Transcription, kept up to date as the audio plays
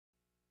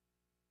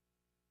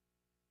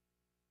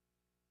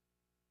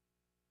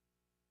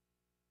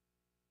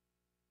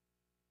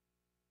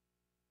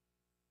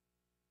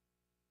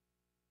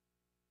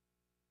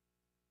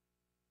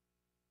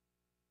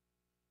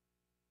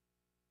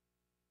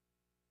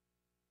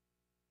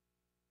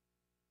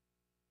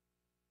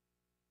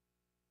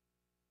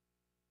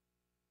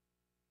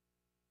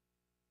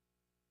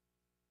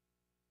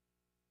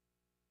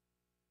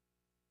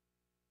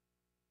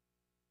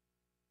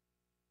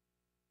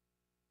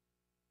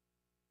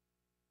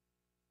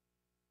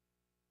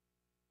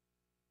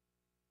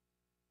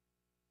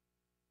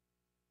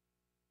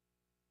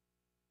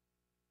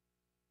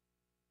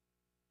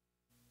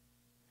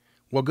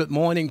Well, good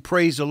morning.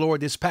 Praise the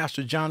Lord. This is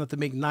Pastor Jonathan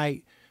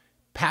McKnight,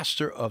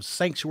 pastor of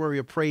Sanctuary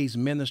of Praise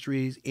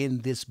Ministries in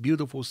this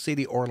beautiful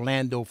city,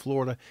 Orlando,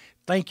 Florida.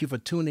 Thank you for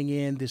tuning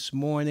in this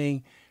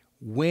morning.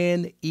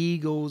 When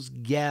Eagles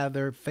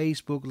Gather,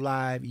 Facebook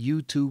Live,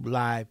 YouTube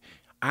Live.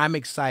 I'm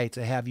excited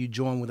to have you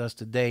join with us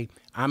today.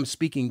 I'm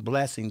speaking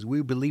blessings.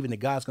 We're believing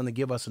that God's going to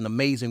give us an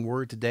amazing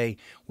word today.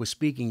 We're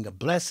speaking of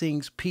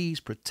blessings,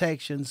 peace,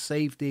 protection,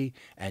 safety,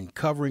 and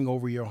covering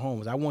over your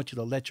homes. I want you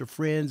to let your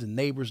friends and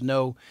neighbors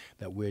know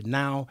that we're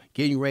now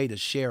getting ready to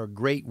share a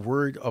great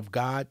word of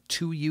God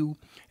to you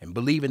and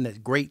believing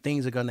that great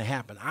things are going to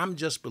happen. I'm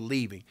just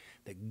believing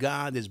that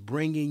God is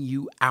bringing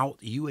you out,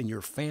 you and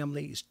your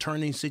family, is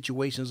turning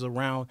situations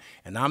around.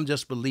 And I'm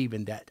just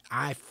believing that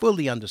I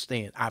fully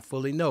understand, I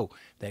fully know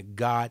that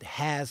God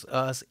has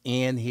us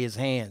in his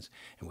hands.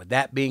 And with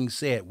that being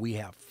said, we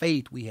have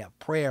faith, we have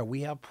prayer,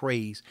 we have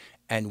praise,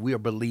 and we are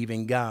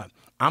believing God.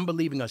 I'm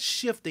believing a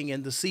shifting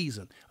in the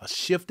season, a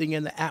shifting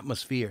in the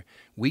atmosphere.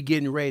 We're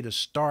getting ready to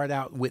start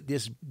out with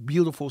this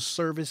beautiful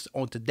service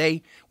on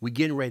today. We're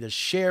getting ready to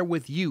share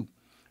with you.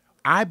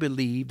 I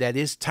believe that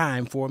it's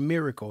time for a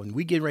miracle. And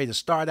we getting ready to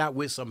start out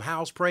with some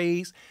house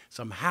praise,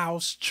 some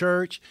house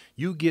church.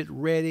 You get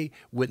ready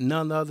with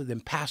none other than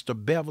Pastor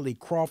Beverly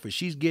Crawford.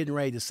 She's getting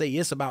ready to say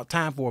it's about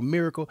time for a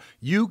miracle.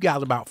 You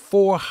got about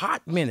 4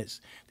 hot minutes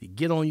to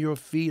get on your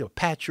feet or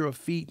pat your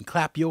feet and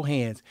clap your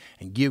hands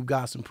and give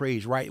God some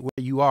praise right where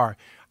you are.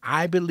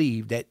 I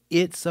believe that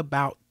it's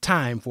about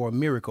time for a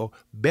miracle.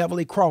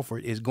 Beverly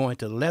Crawford is going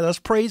to let us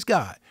praise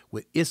God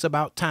with It's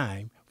About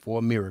Time for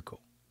a Miracle.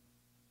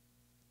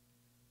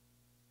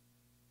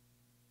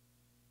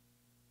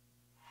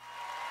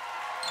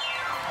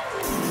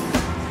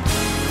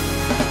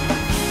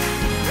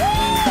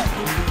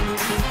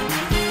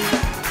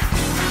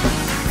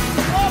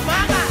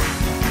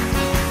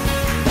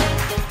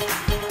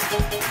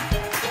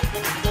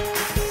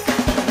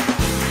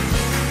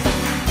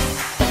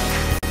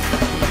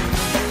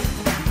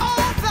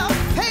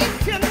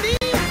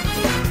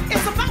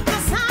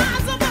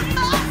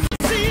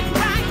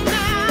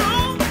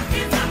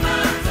 It's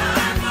about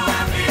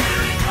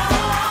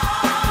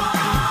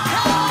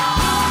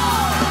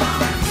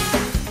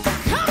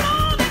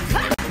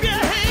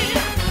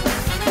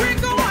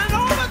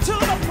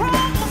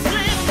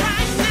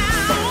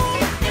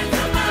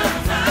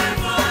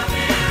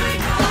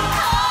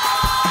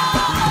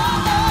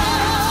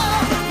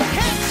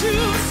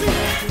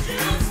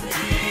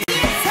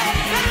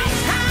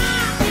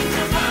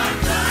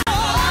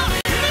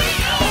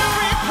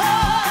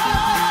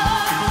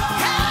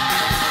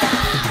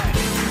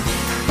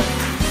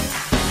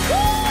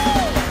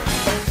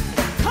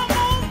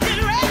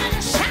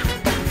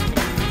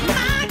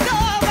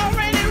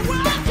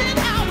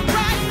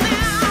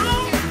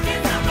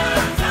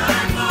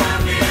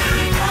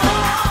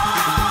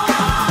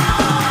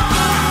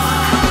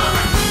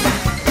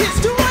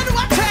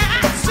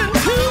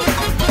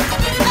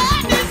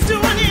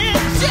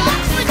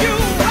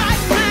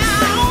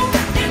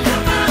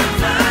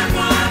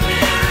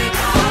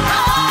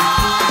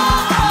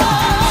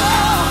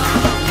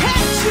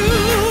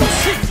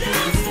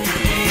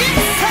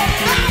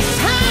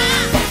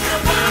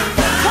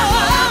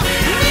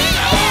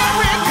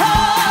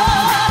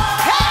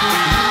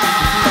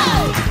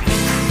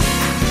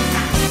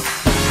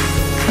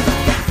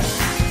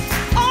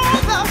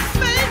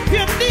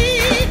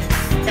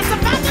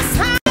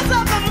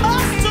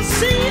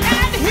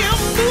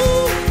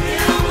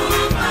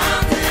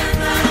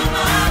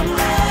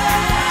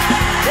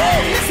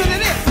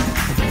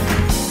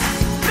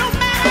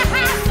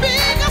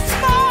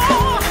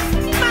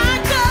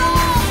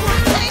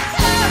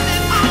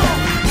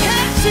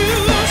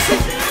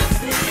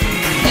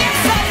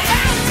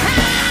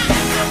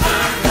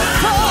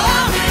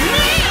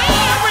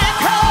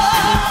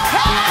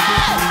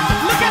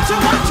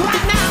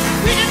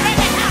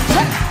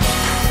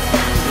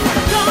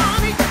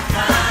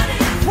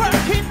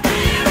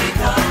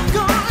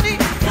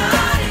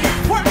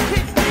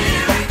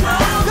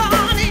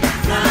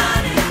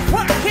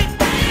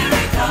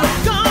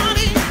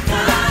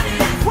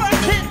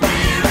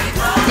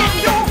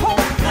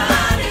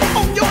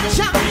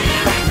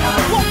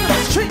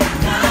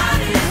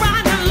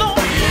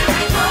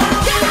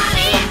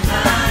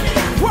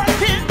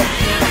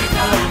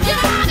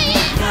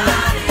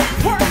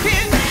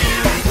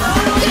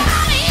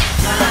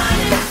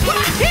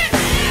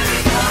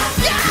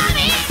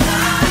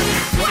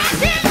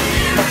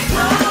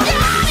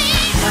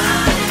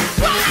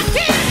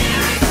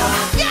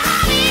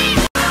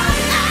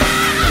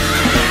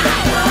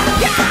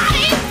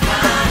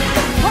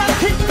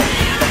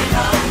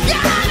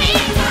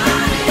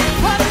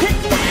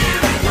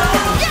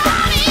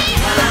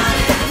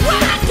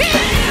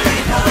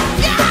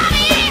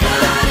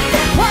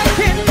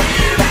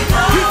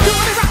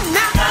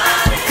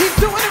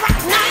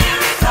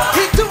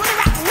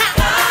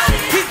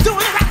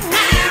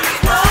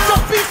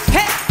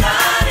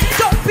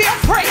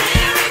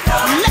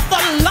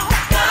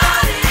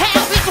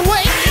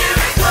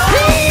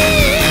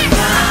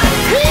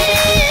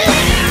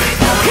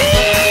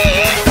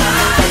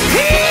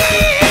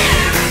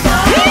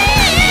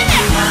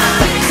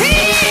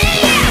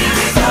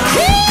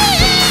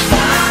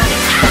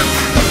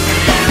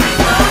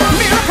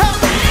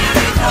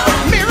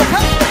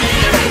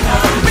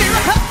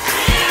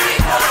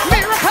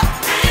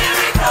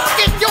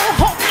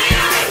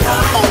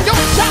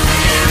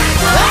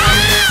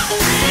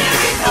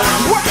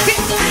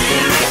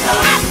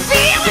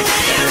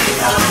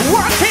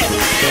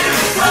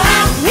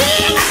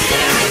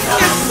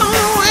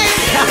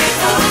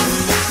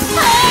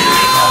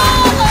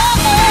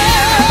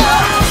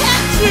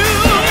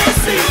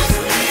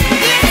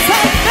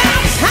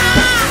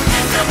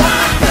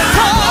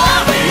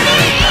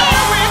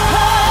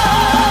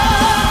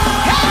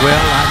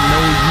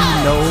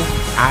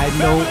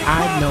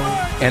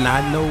and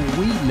I know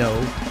we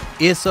know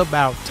it's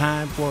about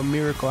time for a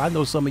miracle. I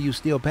know some of you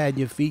still patting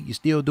your feet. You're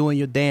still doing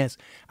your dance.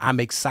 I'm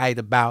excited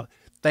about.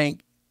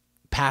 Thank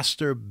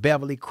Pastor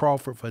Beverly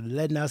Crawford for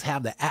letting us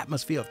have the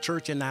atmosphere of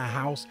church in our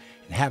house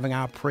and having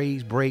our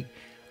praise break.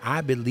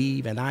 I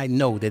believe and I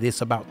know that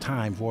it's about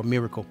time for a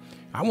miracle.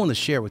 I want to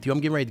share with you. I'm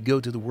getting ready to go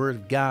to the Word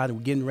of God, and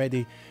we're getting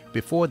ready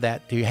before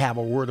that to have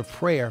a word of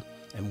prayer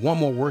and one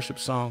more worship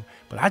song.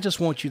 But I just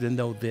want you to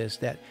know this,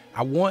 that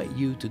I want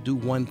you to do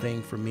one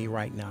thing for me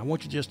right now. I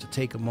want you just to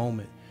take a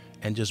moment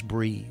and just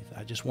breathe.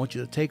 I just want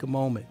you to take a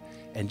moment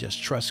and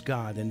just trust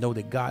God and know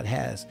that God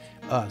has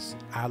us,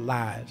 our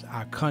lives,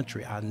 our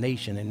country, our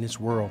nation, and this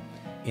world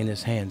in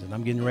his hands. And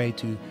I'm getting ready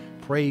to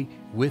pray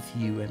with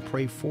you and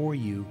pray for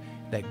you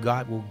that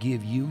God will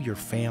give you, your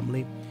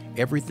family,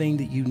 everything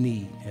that you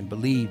need, and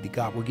believe that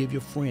God will give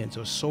your friends.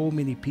 There's so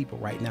many people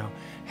right now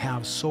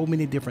have so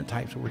many different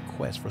types of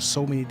requests for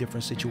so many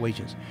different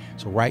situations.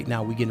 So right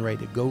now we're getting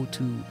ready to go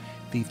to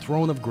the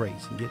throne of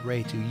grace and get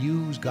ready to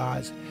use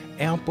God's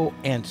ample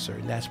answer.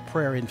 And that's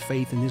prayer and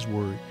faith in his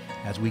word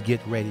as we get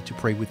ready to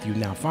pray with you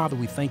now. Father,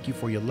 we thank you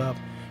for your love.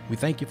 We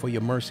thank you for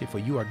your mercy, for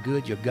you are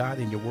good, you're God,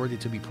 and you're worthy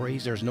to be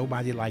praised. There's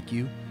nobody like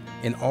you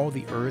in all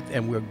the earth,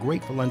 and we're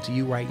grateful unto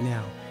you right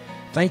now.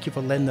 Thank you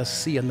for letting us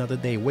see another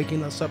day,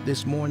 waking us up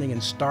this morning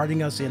and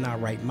starting us in our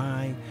right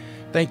mind.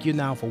 Thank you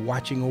now for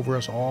watching over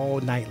us all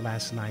night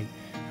last night.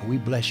 And we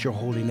bless your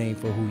holy name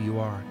for who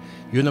you are.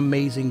 You're an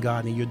amazing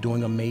God, and you're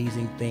doing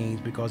amazing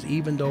things, because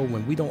even though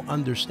when we don't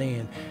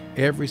understand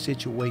every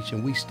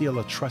situation, we still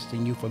are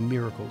trusting you for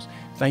miracles.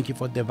 Thank you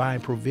for divine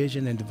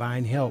provision and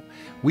divine help.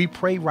 We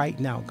pray right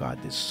now,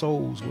 God, that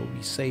souls will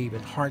be saved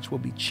and hearts will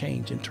be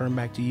changed and turned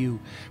back to you.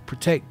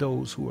 Protect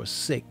those who are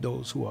sick,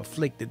 those who are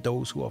afflicted,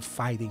 those who are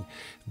fighting,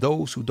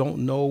 those who don't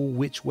know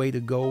which way to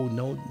go,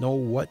 know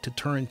what to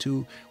turn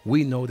to.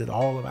 We know that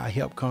all of our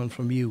help comes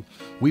from you.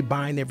 We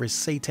bind every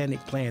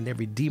satanic plan,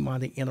 every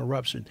demonic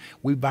interruption.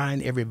 We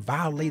bind every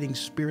violating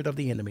spirit of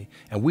the enemy.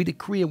 And we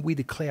decree and we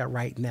declare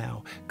right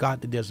now,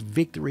 God, that there's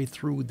victory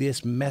through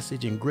this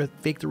message and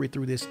victory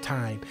through this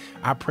time.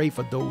 I pray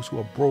for those who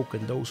are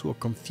broken, those who are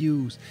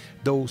confused,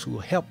 those who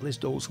are helpless,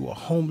 those who are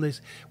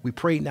homeless. We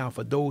pray now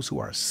for those who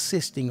are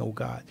assisting, oh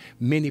God,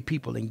 many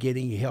people in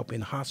getting help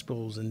in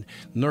hospitals and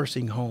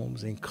nursing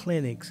homes and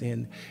clinics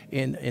and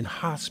in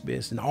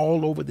hospice and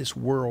all over this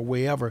world,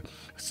 wherever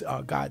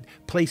God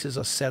places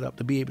us set up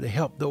to be able to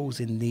help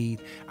those in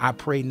need. I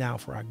pray now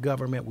for our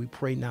government. We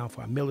pray now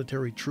for our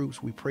military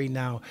troops. We pray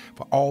now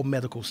for all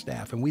medical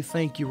staff. And we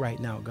thank you right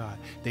now, God,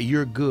 that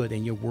you're good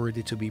and you're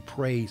worthy to be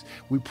praised.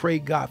 We pray,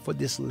 God, for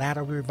this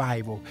latter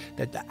revival,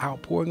 that the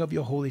outpouring of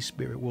your Holy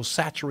Spirit will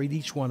saturate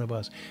each one of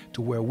us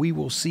to where we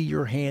will see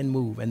your hand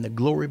move and the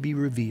glory be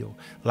revealed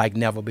like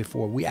never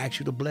before. We ask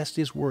you to bless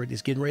this word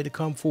that's getting ready to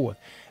come forth.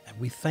 And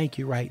we thank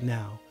you right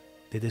now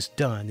that it's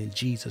done. In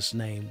Jesus'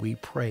 name we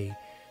pray.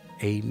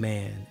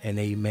 Amen and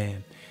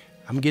amen.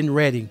 I'm getting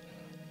ready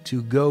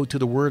to go to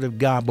the Word of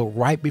God, but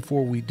right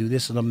before we do,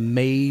 this is an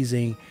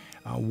amazing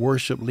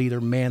worship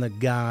leader, man of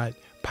God,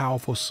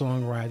 powerful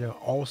songwriter,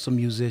 awesome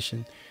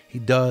musician. He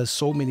does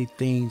so many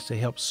things to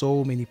help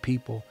so many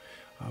people.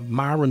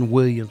 Myron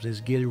Williams is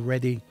getting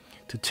ready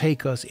to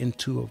take us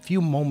into a few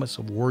moments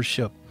of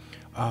worship.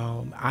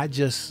 I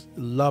just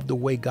love the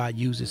way God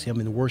uses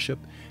him in worship,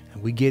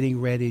 and we're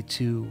getting ready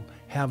to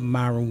have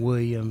Myron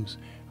Williams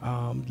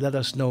let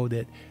us know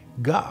that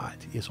God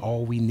is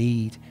all we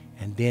need.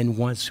 And then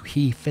once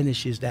he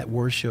finishes that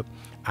worship,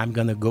 I'm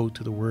going to go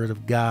to the Word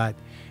of God.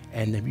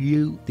 And if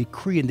you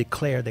decree and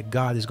declare that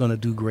God is going to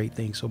do great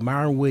things. So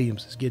Myron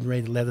Williams is getting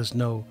ready to let us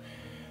know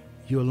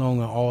you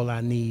alone are all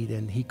I need,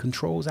 and he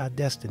controls our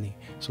destiny.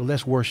 So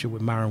let's worship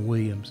with Myron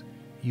Williams.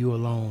 You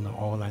alone are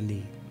all I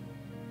need.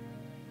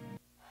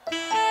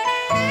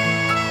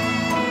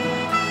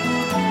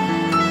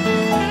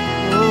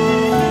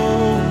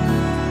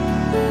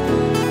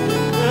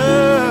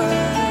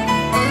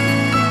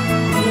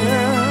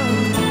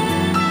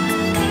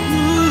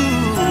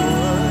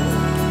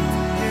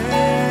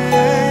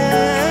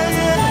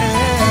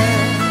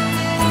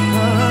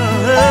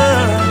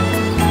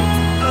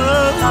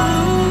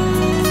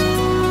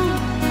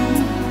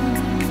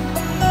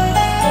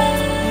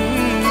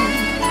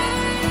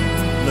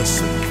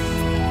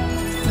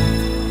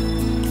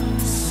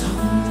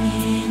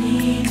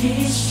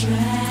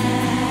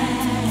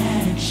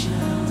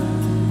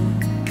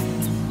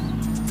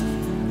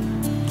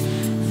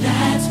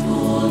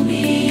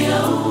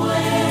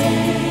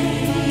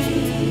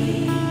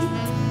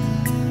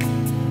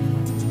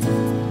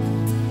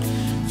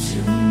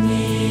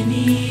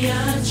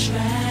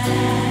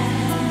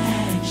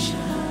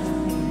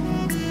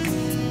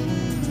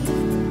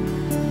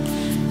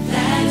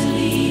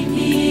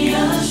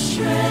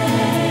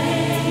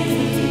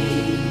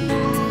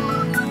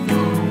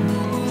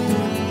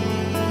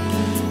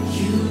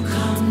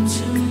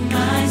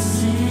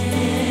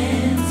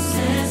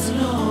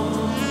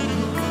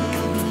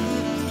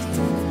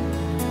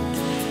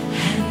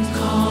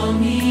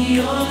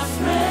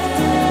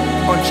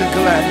 Aren't you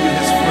glad you're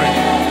his friend?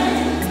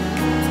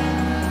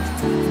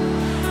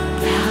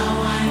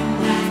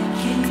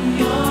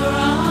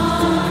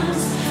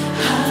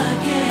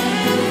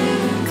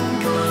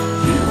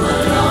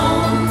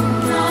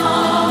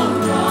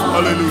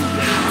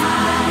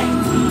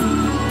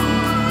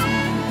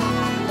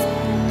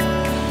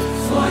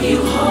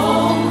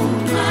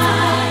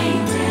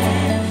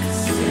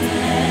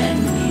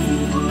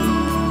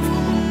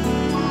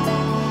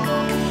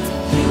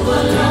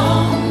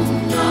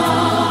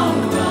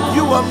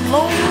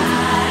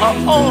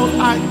 are all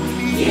I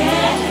need.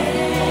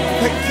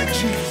 Thank you,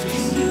 Jesus.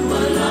 You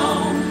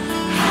alone,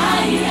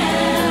 I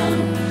am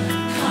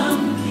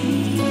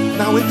complete.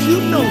 Now, if you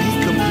know he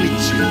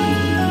completes you,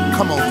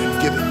 come on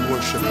and give him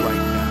worship right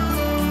now.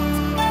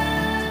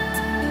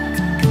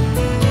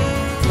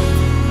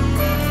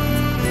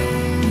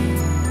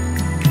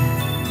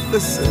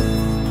 Listen.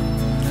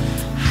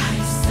 I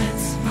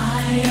sense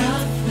my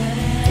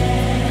affection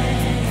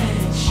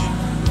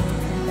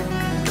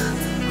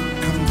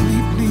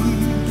completely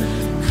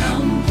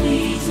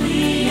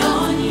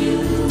on you.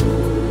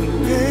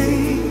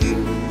 Hey,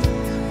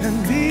 and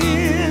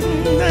then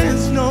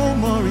there's no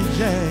more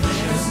rejection.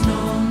 There's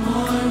no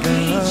more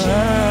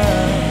rejection.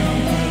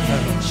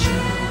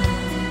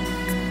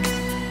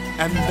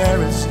 And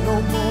there is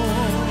no more.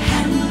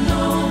 And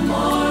no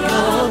more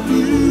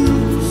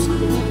abuse.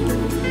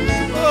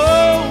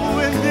 Oh,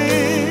 and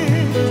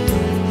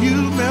then you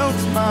melt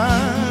my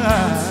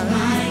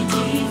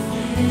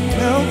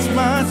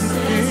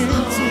defenses,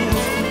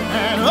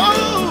 and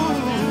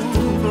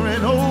over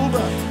and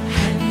over,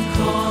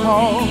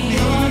 call me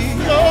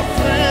your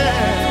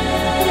friend.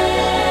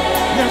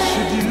 Yes,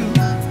 you do.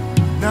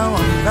 Now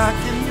I'm back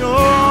in your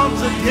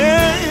arms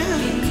again.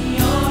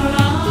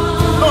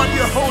 Lord,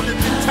 you're holding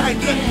me tight.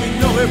 Let me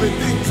know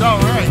everything's all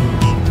right.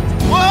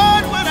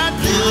 What would I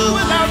do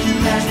without you,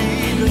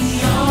 Jesus?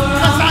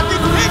 Because I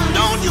depend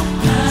on you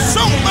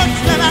so much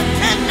that I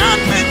cannot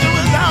make it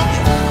without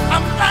you.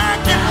 I'm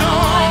back in your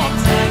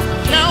arms.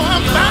 Now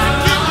I'm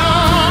back in your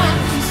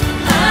arms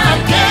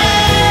again.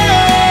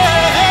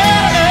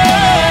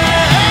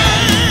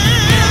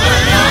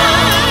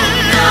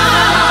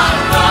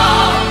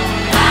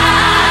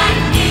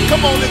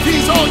 Come on, if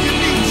he's all you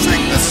need,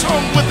 sing this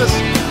song with us.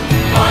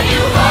 Are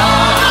you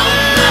all?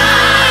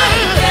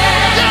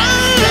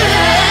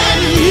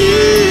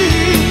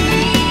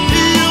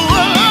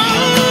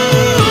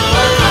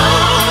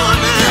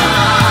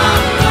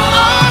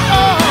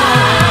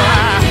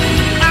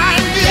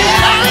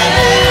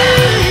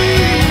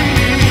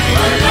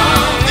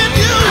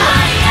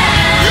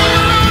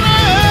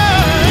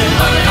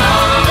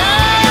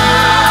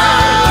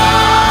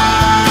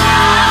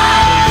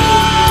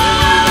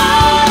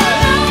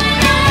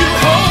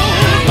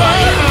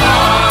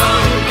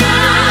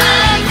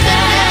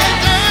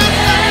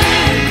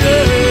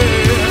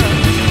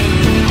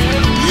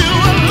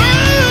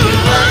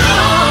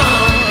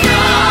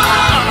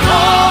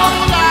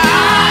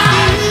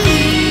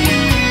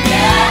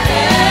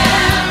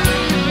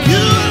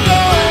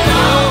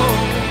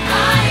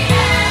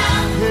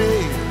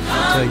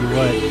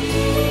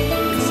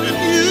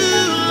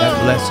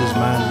 Blesses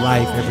my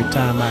life every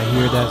time I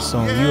hear that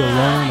song. You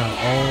alone are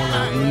all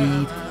I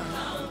need,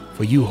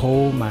 for you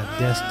hold my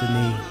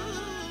destiny.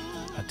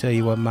 I tell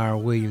you what, Myra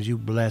Williams, you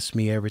bless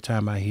me every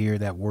time I hear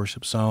that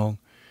worship song.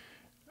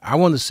 I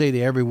want to say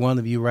to every one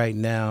of you right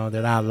now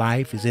that our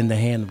life is in the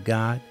hand of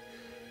God.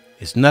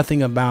 It's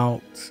nothing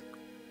about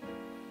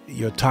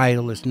your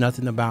title. It's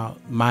nothing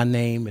about my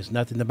name. It's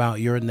nothing about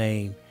your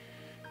name.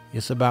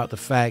 It's about the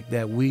fact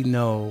that we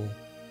know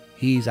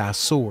he's our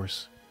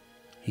source.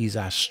 He's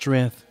our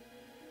strength.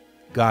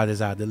 God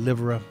is our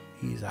deliverer.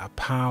 He's our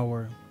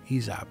power.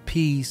 He's our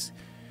peace.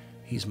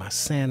 He's my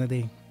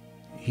sanity.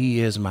 He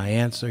is my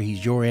answer.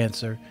 He's your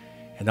answer.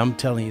 And I'm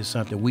telling you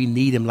something, we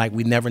need him like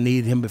we never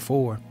needed him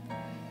before.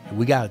 And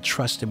we got to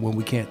trust him when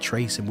we can't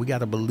trace him. We got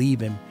to believe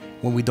him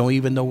when we don't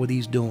even know what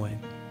he's doing.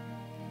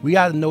 We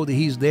got to know that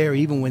he's there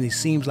even when it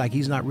seems like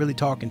he's not really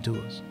talking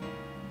to us.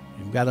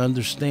 You've got to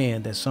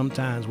understand that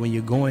sometimes when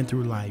you're going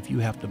through life, you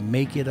have to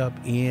make it up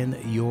in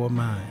your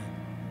mind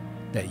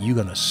that you're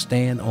going to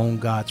stand on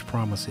God's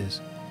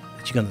promises,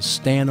 that you're going to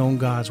stand on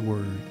God's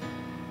word,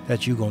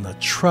 that you're going to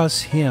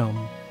trust him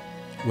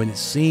when it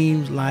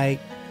seems like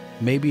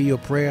maybe your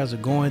prayers are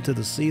going to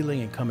the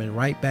ceiling and coming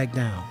right back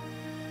down.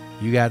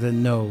 You got to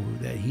know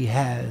that he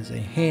has a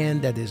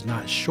hand that is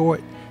not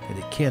short, that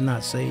it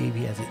cannot save.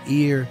 He has an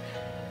ear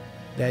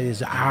that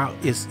is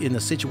in a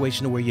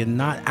situation where you're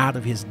not out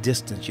of his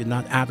distance. You're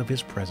not out of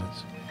his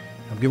presence.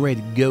 I'm getting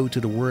ready to go to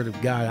the word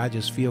of God. I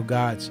just feel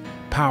God's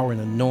power and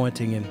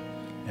anointing,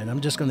 and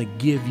I'm just going to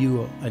give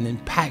you an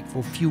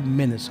impactful few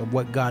minutes of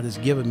what God has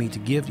given me to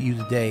give you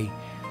today,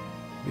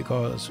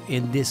 because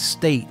in this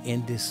state,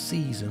 in this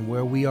season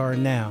where we are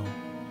now,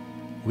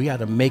 we got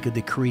to make a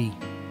decree.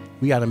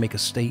 We got to make a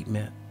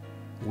statement.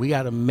 We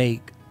got to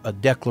make a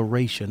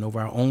declaration of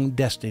our own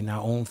destiny,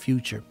 our own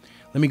future.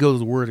 Let me go to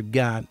the word of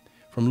God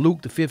from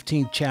Luke, the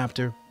 15th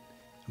chapter.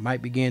 I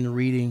might begin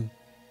reading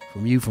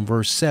from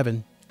verse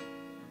 7.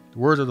 The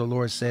word of the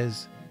Lord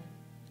says,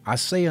 I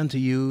say unto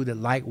you that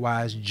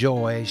likewise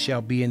joy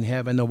shall be in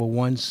heaven over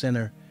one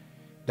sinner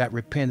that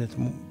repenteth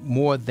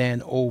more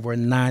than over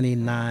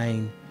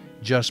 99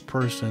 just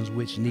persons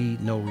which need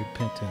no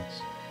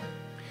repentance.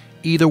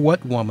 Either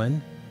what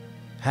woman,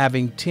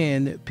 having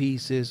 10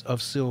 pieces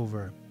of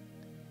silver,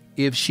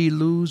 if she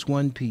lose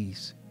one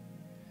piece,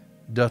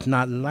 doth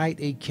not light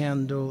a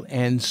candle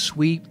and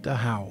sweep the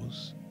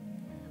house,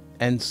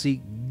 and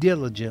seek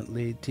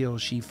diligently till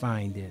she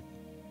find it?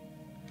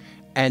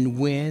 And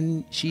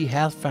when she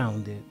hath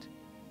found it,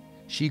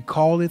 she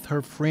calleth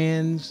her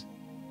friends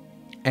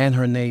and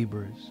her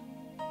neighbors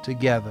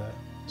together,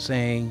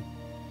 saying,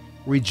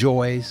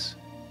 Rejoice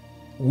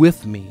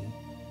with me,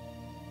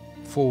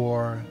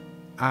 for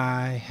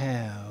I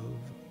have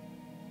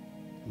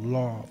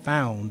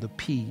found the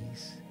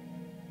peace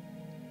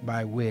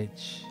by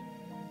which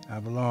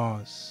I've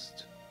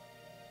lost.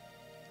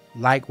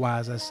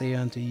 Likewise, I say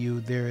unto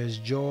you, there is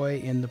joy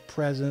in the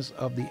presence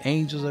of the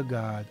angels of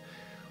God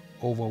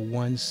over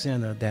one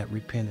sinner that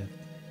repenteth.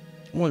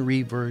 I want to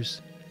read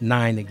verse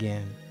 9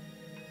 again.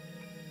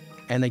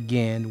 And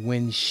again,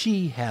 when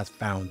she hath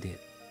found it,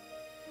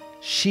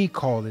 she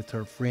calleth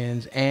her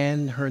friends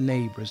and her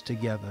neighbors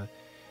together,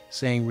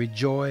 saying,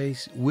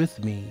 Rejoice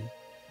with me,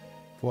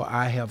 for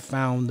I have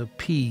found the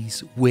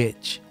peace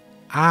which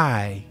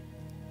I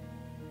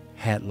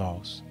had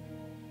lost.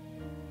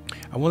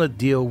 I want to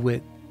deal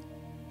with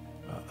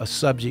a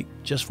subject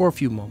just for a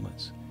few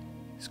moments.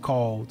 It's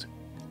called,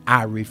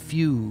 I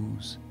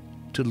refuse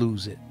to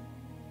lose it.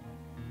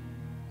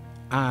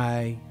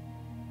 I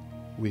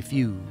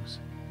refuse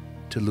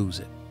to lose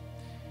it.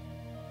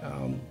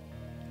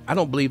 I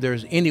don't believe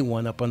there's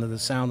anyone up under the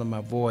sound of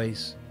my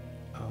voice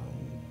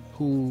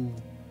who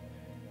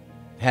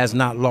has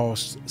not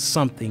lost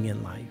something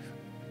in life.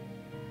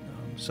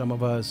 Some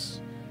of us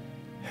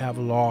have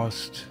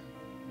lost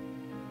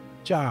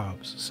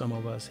jobs. Some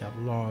of us have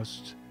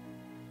lost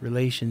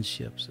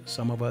relationships.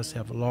 Some of us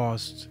have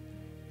lost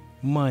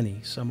money.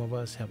 Some of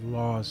us have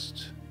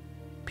lost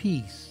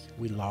peace.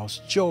 We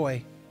lost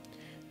joy.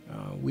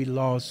 We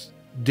lost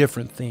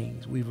different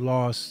things. We've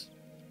lost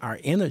our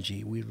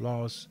energy. We've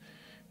lost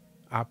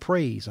our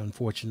praise,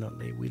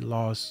 unfortunately. We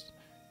lost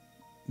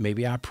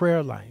maybe our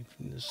prayer life.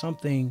 There's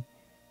something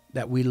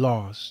that we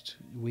lost.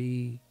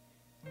 We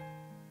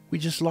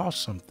just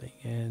lost something.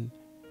 And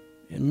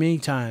many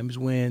times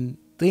when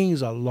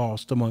things are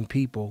lost among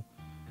people,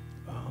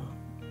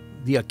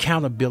 the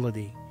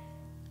accountability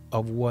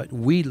of what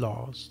we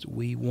lost,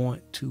 we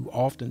want to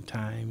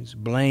oftentimes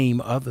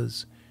blame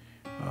others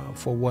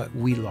for what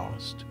we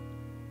lost.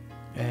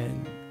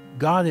 And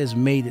God has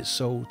made it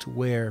so to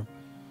where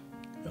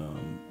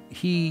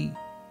He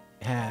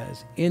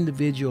has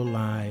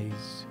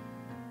individualized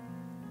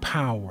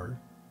power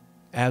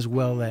as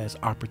well as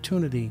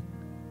opportunity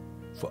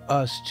for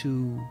us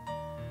to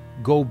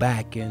go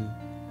back and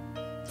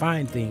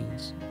find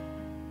things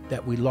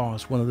that we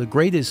lost. One of the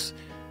greatest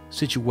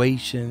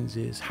situations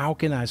is, how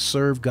can I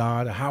serve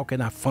God, or how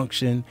can I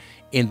function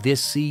in this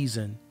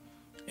season?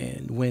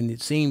 And when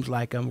it seems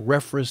like I'm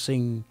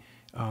referencing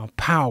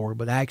power,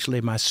 but actually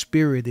my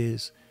spirit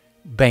is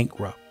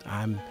bankrupt.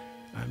 I'm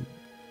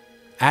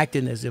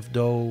acting as if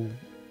though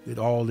that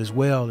all is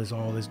well, is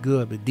all is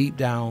good, but deep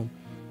down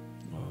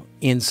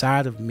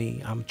inside of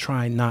me, I'm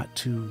trying not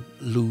to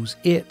lose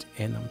it,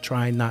 and I'm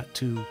trying not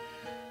to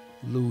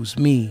lose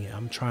me.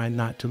 I'm trying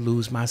not to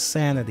lose my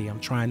sanity. I'm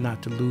trying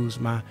not to lose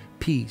my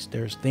peace.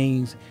 There's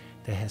things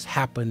that has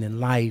happened in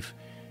life,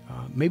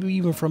 maybe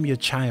even from your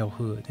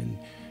childhood, and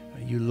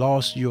you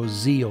lost your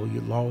zeal,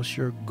 you lost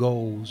your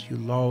goals, you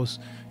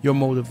lost your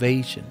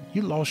motivation,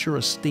 you lost your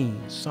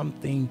esteem.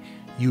 Something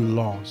you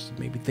lost.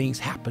 Maybe things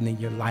happen in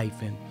your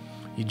life and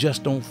you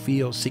just don't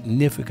feel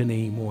significant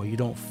anymore. You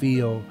don't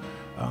feel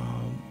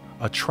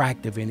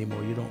attractive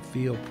anymore. You don't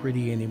feel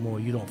pretty anymore.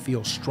 You don't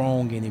feel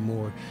strong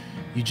anymore.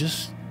 You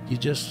just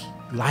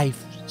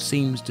life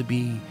seems to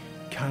be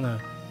kind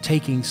of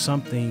taking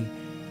something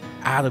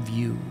out of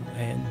you.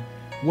 And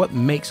what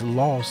makes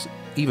loss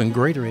even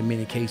greater in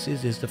many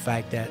cases is the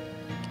fact that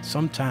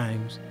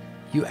sometimes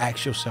you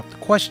ask yourself the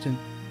question,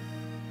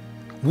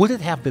 would it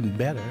have been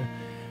better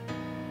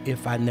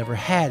if I never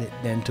had it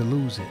than to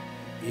lose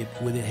it?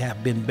 Would it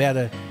have been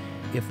better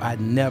if I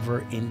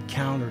never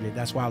encountered it?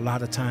 That's why a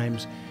lot of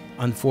times,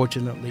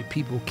 unfortunately,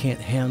 people can't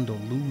handle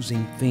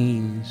losing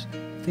things.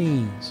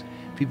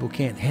 People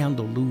can't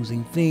handle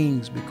losing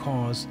things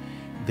because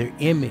their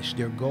image,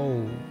 their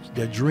goals,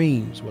 their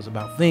dreams was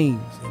about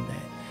things, and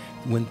that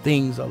when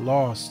things are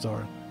lost,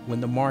 or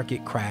when the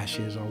market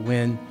crashes, or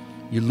when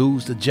you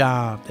lose the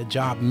job, that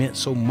job meant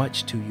so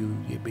much to you.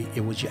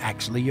 It was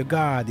actually your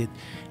God.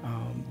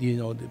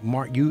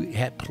 You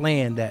had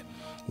planned that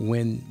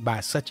when by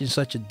such and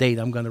such a date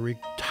I'm going to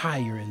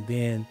retire, and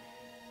then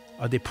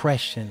a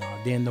depression, or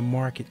then the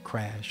market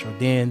crash, or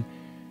then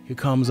here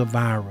comes a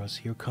virus,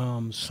 here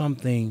comes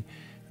something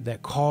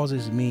that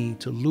causes me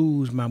to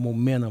lose my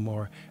momentum,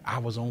 or I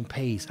was on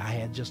pace. I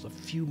had just a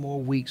few more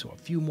weeks, or a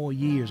few more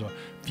years, or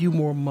a few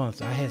more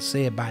months. I had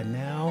said by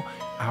now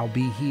I'll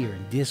be here,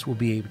 and this will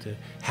be able to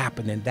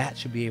happen, and that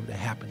should be able to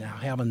happen. I'll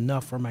have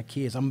enough for my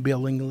kids. I'm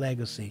building a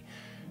legacy.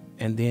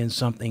 And then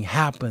something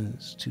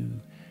happens to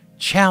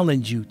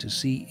challenge you to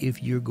see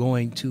if you're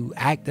going to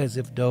act as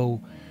if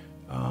though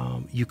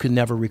you could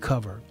never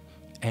recover.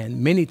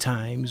 And many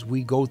times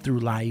we go through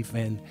life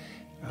and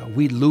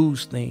we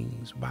lose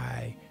things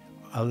by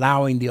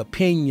allowing the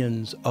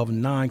opinions of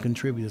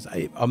non-contributors.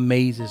 It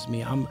amazes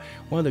me. One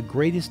of the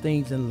greatest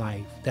things in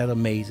life that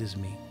amazes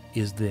me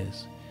is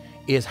this,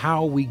 is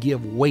how we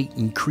give weight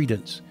and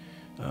credence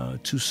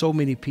to so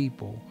many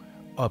people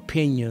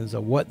opinions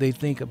of what they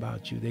think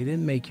about you. They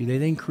didn't make you. They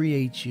didn't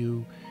create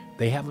you.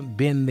 They haven't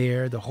been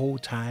there the whole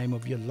time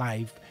of your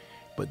life.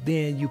 But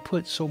then you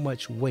put so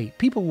much weight.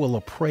 People will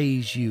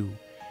appraise you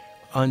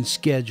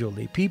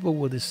unscheduledly. People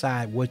will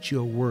decide what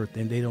you're worth,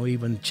 and they don't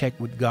even check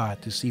with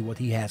God to see what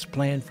he has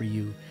planned for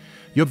you.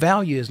 Your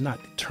value is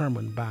not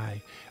determined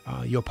by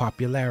your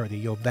popularity.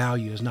 Your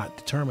value is not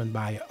determined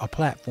by a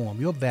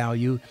platform. Your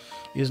value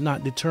is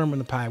not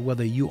determined by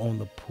whether you on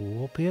the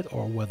pulpit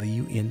or whether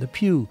you in the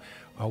pew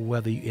or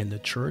whether you in the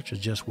church or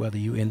just whether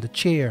you in the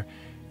chair.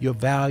 Your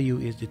value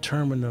is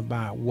determined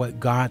by what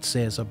God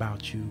says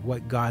about you,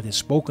 what God has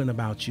spoken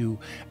about you,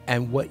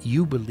 and what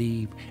you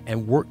believe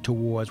and work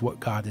towards what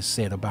God has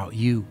said about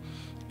you.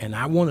 And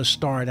I want to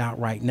start out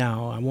right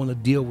now. I want to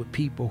deal with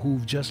people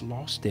who've just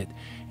lost it.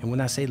 And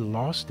when I say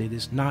lost it,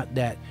 it's not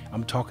that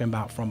I'm talking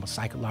about from a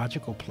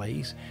psychological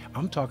place.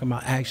 I'm talking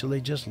about actually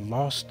just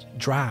lost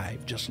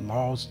drive, just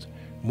lost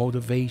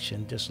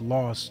motivation, just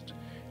lost,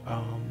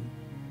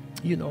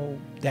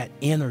 that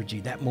energy,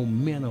 that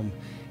momentum,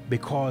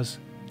 because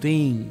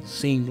things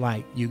seem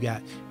like you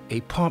got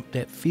a pump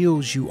that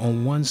fills you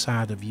on one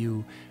side of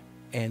you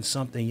and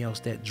something else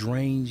that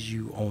drains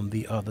you on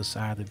the other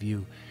side of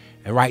you.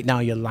 And right now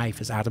your life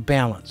is out of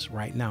balance.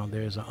 Right now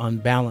there's an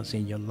unbalance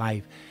in your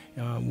life.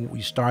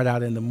 You start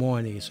out in the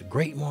morning, it's a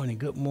great morning,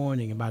 good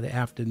morning, and by the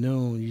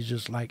afternoon you're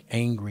just like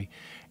angry,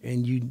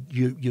 and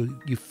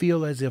you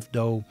feel as if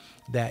though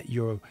that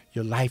your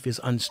life is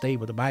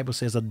unstable. The Bible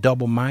says a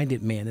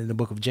double-minded man in the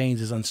book of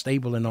James is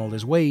unstable in all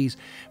his ways,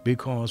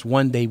 because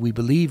one day we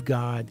believe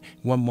God,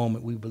 one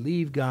moment we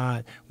believe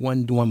God,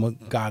 one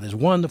moment God is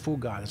wonderful,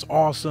 God is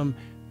awesome,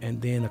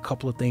 and then a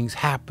couple of things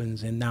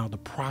happens, and now the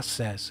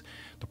process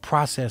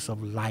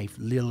of life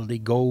literally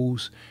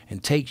goes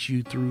and takes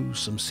you through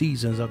some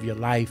seasons of your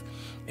life,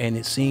 and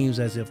it seems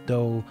as if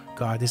though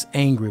God is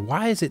angry.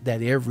 Why is it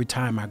that every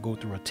time I go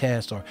through a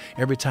test or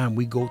every time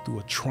we go through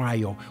a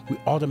trial, we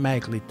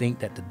automatically think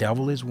that the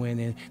devil is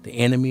winning, the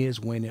enemy is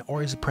winning,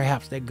 or is it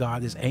perhaps that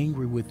God is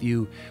angry with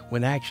you,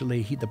 when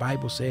actually the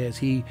Bible says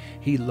he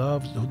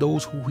loves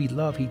those who he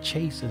loves, he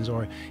chastens,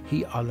 or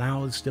he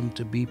allows them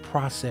to be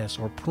processed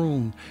or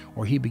pruned,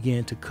 or he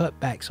began to cut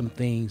back some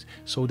things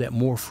so that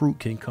more fruit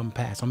can come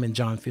past. I'm in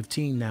John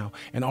 15 now.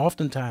 And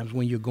oftentimes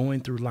when you're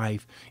going through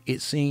life,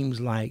 it seems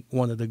like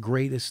one of the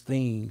greatest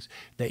things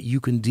that you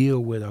can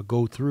deal with or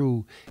go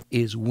through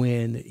is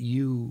when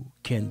you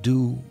can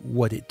do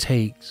what it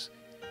takes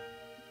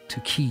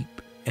to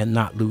keep and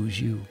not lose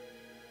you.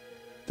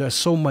 There's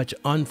so much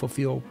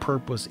unfulfilled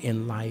purpose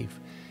in life.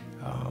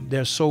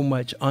 There's so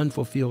much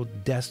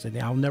unfulfilled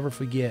destiny. I'll never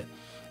forget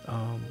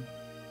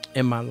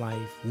in my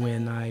life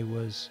when I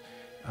was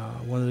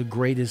one of the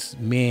greatest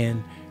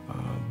men,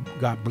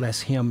 God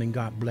bless him and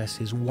God bless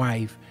his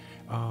wife,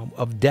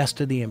 of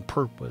destiny and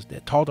purpose,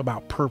 that taught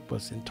about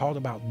purpose and taught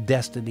about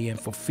destiny and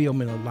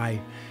fulfillment of life,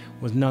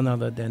 was none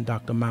other than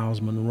Dr. Miles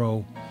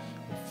Monroe,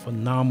 a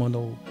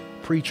phenomenal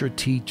preacher,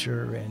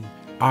 teacher, and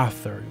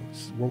author.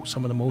 Wrote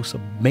some of the most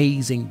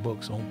amazing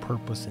books on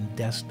purpose and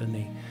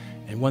destiny.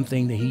 And one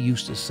thing that he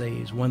used to say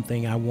is, one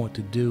thing I want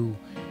to do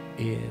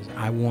is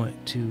I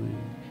want to,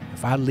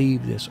 if I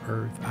leave this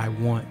earth, I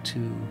want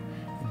to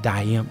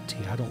die empty.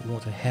 I don't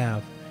want to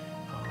have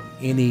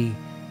any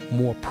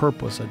more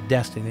purpose or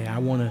destiny. I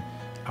want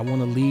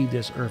to leave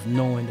this earth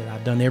knowing that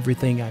I've done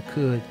everything I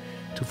could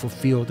to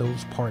fulfill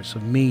those parts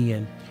of me.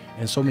 And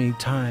so many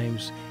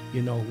times,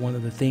 one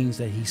of the things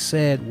that he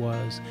said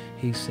was,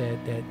 he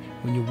said that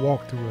when you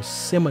walk through a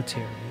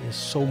cemetery, there's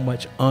so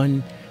much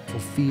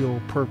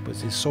unfulfilled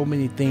purpose. There's so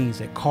many things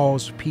that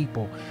cause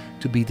people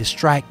to be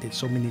distracted,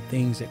 so many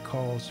things that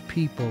cause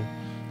people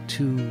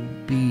to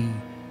be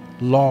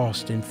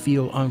lost and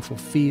feel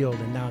unfulfilled,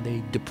 and now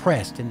they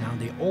depressed, and now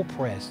they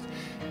oppressed,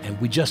 and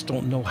we just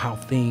don't know how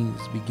things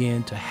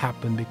begin to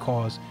happen,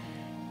 because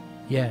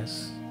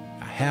yes,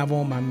 I have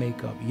on my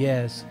makeup,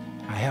 yes,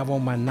 I have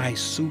on my nice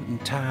suit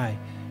and tie,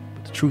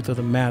 but the truth of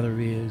the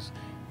matter is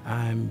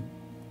I'm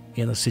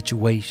in a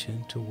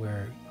situation to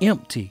where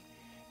empty,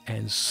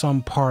 and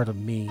some part of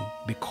me,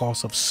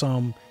 because of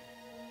some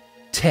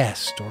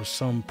test or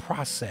some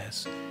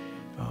process,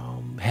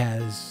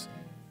 has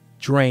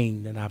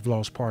drained, and I've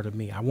lost part of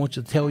me. I want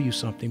to tell you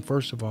something,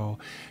 first of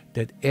all,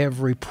 that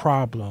every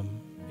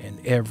problem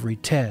and every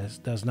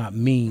test does not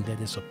mean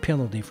that it's a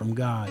penalty from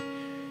God.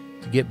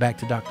 To get back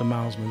to Dr.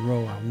 Miles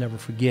Monroe, I'll never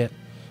forget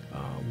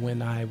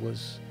when I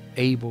was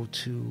able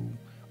to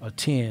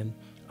attend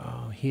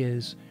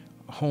his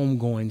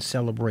homegoing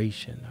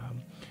celebration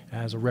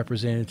as a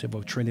representative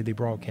of Trinity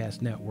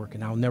Broadcast Network.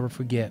 And I'll never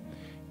forget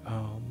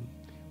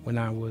when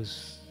I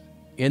was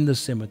in the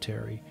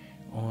cemetery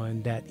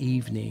on that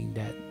evening,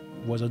 that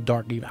was a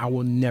dark evening. I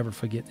will never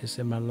forget this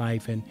in my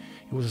life. And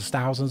it was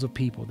thousands of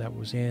people that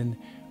was in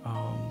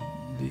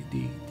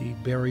the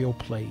burial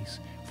place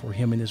for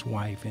him and his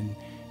wife,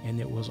 and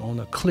it was on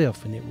a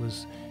cliff,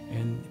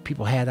 and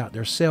people had out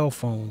their cell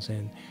phones,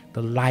 and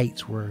the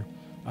lights were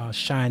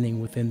shining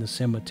within the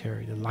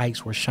cemetery. The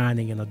lights were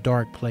shining in a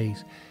dark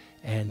place,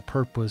 and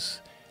purpose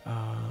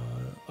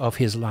of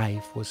his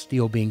life was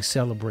still being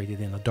celebrated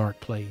in a dark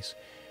place.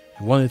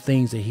 And one of the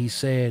things that he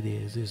said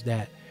is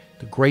that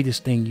the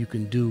greatest thing you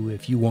can do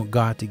if you want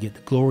God to get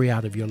the glory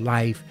out of your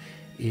life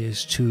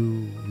is to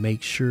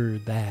make sure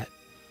that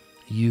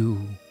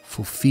you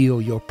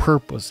fulfill your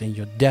purpose and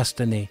your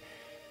destiny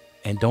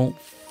and don't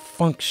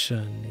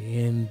function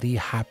in the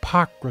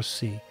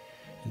hypocrisy.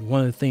 And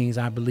one of the things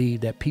I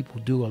believe that people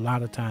do a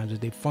lot of times is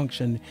they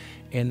function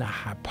in the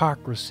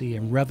hypocrisy,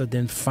 and rather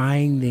than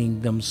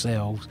finding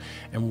themselves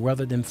and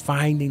rather than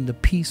finding the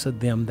piece of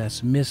them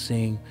that's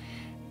missing,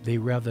 they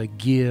rather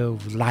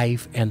give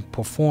life and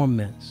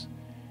performance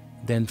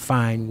than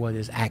find what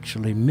is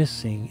actually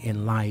missing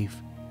in life.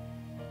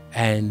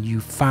 And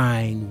you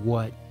find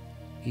what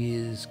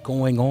is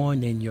going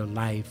on in your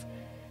life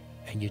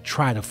and you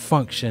try to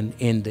function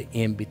in the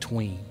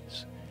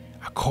in-betweens.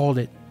 I call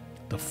it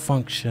the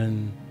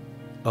function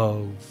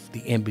of the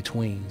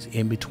in-betweens.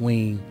 In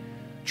between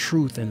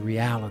truth and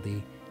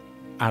reality,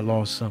 I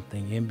lost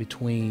something. In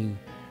between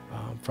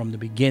from the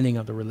beginning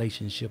of the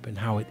relationship and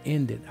how it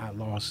ended, I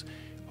lost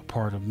a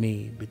part of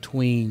me.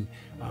 Between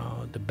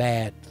the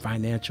bad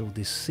financial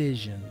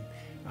decision,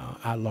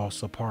 I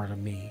lost a part of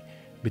me.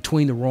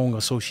 Between the wrong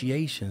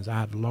associations,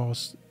 I've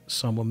lost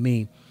some of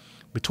me.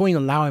 Between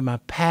allowing my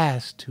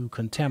past to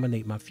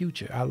contaminate my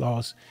future, I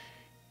lost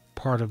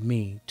part of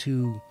me.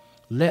 To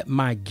let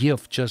my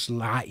gift just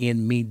lie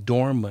in me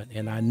dormant,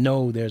 and I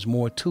know there's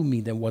more to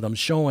me than what I'm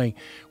showing,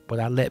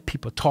 but I let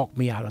people talk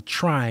me out of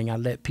trying. I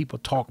let people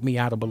talk me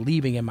out of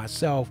believing in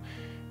myself.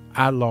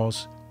 I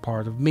lost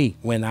part of me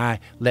when I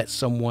let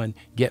someone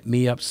get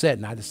me upset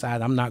and I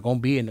decide I'm not going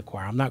to be in the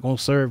choir. I'm not going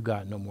to serve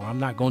God no more. I'm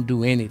not going to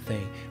do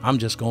anything. I'm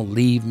just going to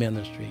leave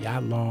ministry. I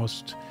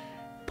lost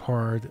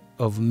part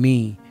of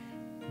me.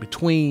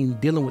 Between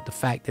dealing with the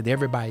fact that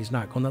everybody's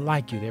not going to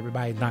like you, that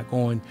everybody's not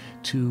going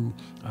to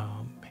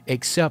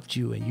accept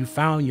you, and you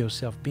found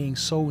yourself being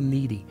so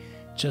needy,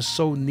 just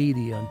so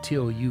needy,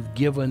 until you've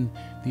given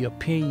the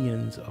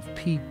opinions of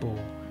people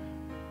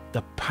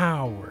the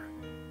power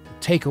to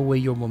take away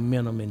your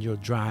momentum and your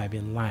drive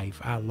in life.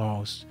 I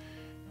lost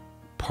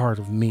part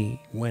of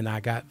me. When I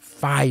got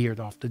fired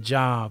off the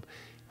job,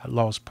 I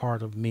lost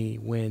part of me.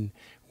 When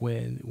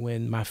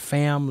my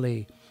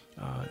family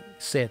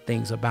said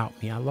things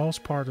about me, I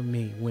lost part of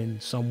me. When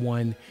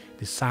someone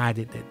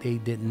decided that they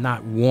did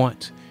not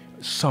want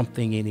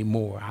something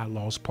anymore, I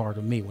lost part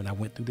of me. When I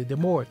went through the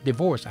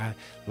divorce, I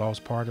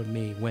lost part of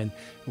me. When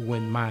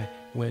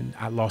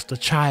I lost a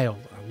child,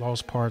 I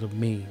lost part of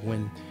me.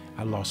 When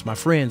I lost my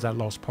friends, I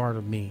lost part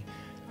of me.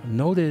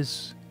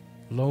 Notice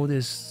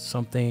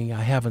something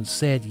I haven't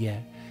said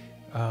yet.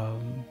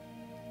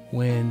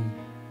 When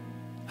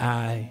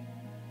I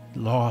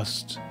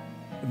lost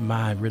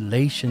my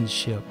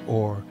relationship,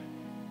 or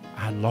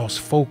I lost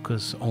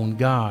focus on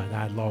God,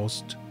 I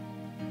lost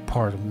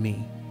part of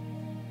me.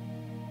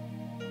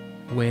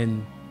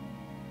 When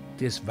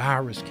this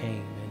virus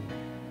came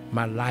and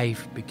my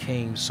life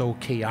became so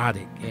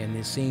chaotic, and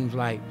it seems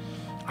like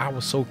I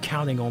was so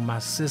counting on my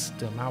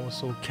system. I was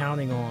so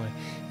counting on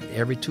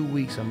every 2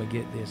 weeks I'm gonna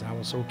get this. I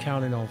was so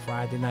counting on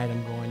Friday night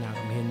I'm going out,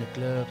 I'm hitting the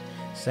club.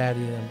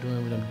 Saturday I'm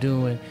doing what I'm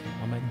doing.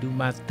 I'm gonna do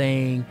my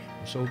thing.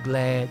 I'm so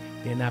glad.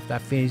 Then after I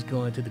finish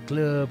going to the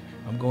club,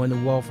 I'm going to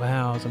Waffle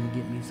House. I'm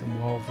gonna get me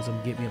some waffles. I'm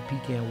gonna get me a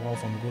pecan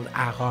waffle. I'm gonna go to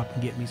IHOP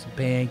and get me some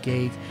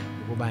pancakes. I'm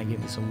gonna go by and get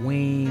me some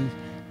wings.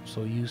 I'm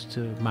so used to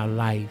my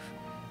life.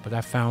 But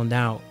I found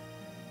out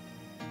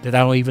that I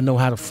don't even know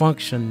how to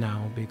function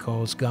now,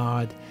 because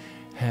God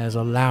has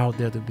allowed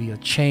there to be a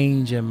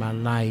change in my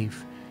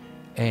life,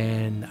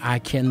 and I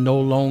can no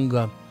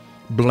longer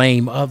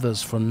blame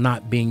others for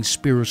not being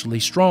spiritually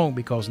strong,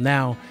 because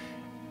now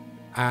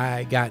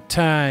I got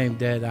time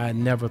that I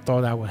never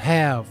thought I would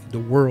have. The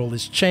world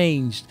has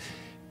changed.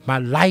 My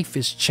life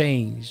has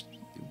changed,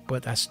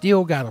 but I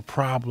still got a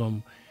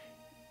problem.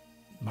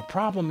 My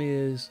problem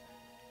is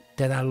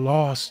that I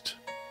lost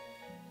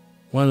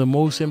one of the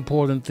most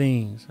important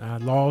things. I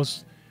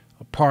lost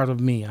a part of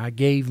me. I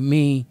gave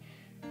me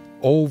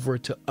over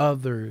to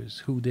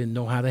others who didn't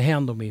know how to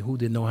handle me, who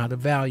didn't know how to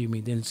value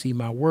me, didn't see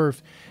my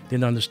worth,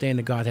 didn't understand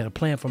that God had a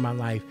plan for my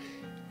life.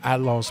 I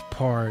lost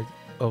part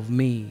of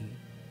me.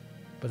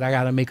 But I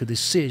got to make a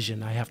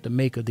decision. I have to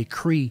make a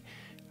decree.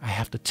 I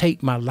have to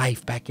take my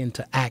life back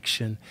into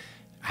action.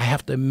 I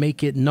have to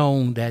make it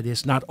known that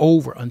it's not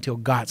over until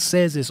God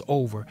says it's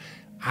over.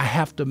 I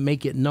have to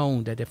make it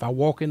known that if I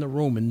walk in the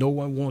room and no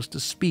one wants to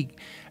speak,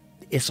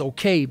 it's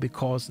okay,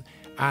 because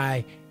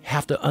I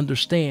have to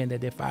understand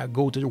that if I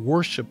go to the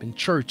worship in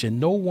church and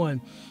no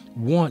one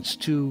wants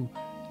to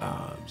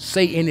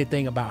say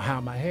anything about how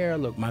my hair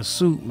look, my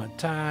suit, my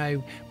tie,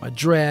 my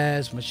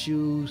dress, my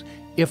shoes,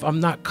 if I'm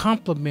not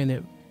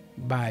complimented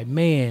by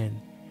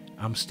man,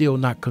 I'm still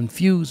not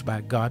confused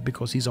by God,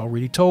 because he's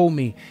already told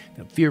me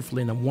that I'm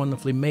fearfully and I'm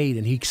wonderfully made.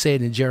 And he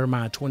said in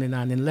Jeremiah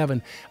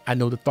 29:11, I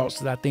know the thoughts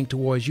that I think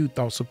towards you,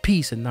 thoughts of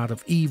peace and not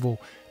of evil.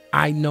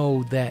 I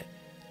know that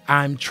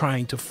I'm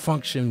trying to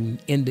function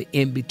in the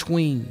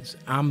in-betweens.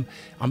 I'm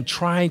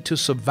trying to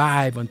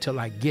survive until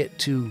I get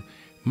to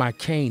my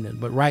Canaan.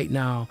 But right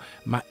now,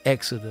 my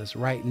Exodus,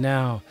 right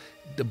now,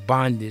 the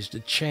bondage, the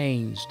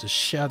chains, the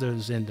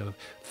shutters and the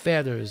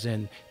fetters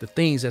and the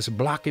things that's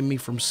blocking me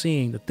from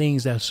seeing, the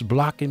things that's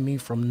blocking me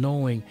from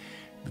knowing,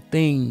 the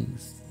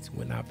things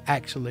when I've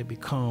actually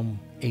become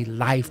a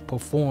life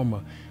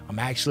performer. I'm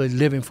actually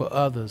living for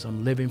others.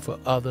 I'm living for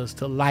others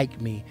to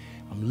like me.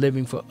 I'm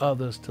living for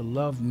others to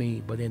love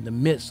me. But in the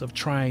midst of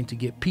trying to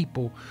get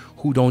people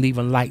who don't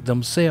even like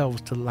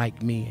themselves to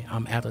like me,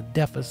 I'm at a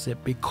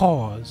deficit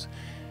because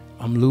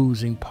I'm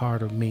losing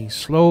part of me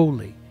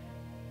slowly.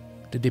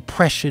 The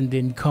depression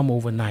didn't come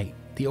overnight.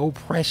 The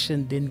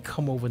oppression didn't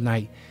come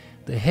overnight.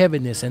 The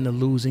heaviness and the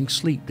losing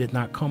sleep did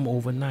not come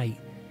overnight.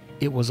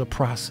 It was a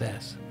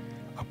process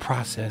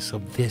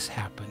of this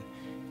happened,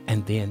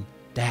 and then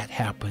that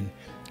happened,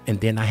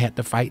 and then I had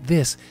to fight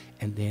this,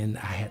 and then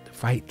I had to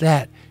fight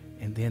that,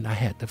 and then I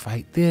had to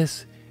fight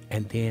this,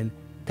 and then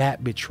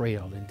that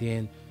betrayal, and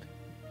then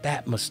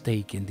that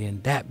mistake, and then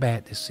that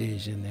bad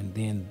decision, and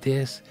then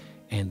this,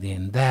 and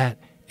then that,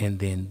 and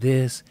then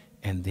this,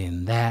 and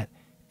then that,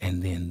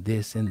 and then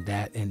this and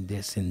that, and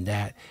this and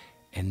that.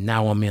 And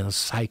now I'm in a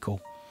cycle,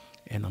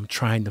 and I'm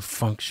trying to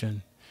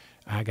function.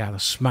 I got a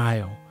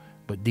smile,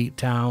 but deep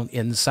down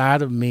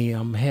inside of me,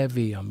 I'm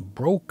heavy, I'm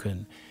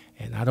broken.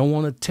 And I don't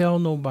want to tell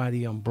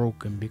nobody I'm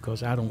broken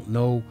because I don't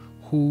know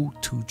who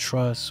to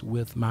trust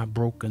with my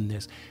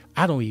brokenness.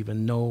 I don't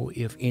even know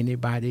if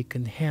anybody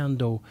can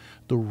handle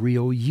the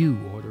real you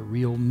or the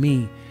real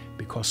me,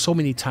 because so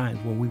many times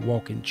when we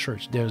walk in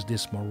church, there's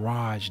this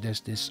mirage,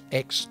 there's this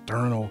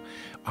external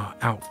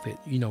outfit.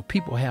 You know,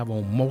 people have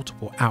on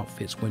multiple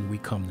outfits when we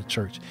come to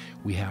church.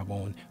 We have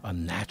on a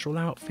natural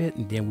outfit,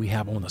 and then we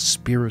have on a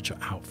spiritual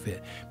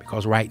outfit.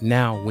 Because right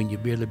now, when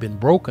you've really been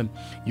broken,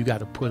 you got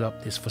to put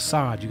up this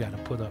facade. You got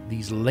to put up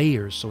these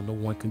layers so no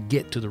one can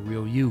get to the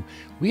real you.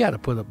 We got to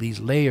put up these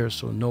layers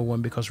so no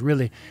one, because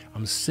really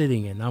I'm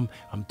sitting and I'm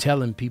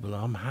telling people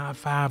I'm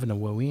high-fiving them.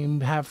 Well, we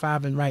ain't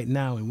high-fiving right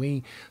now, and we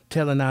ain't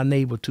telling our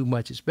neighbor too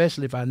much,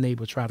 especially if our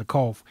neighbor try to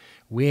cough.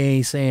 We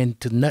ain't saying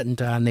to nothing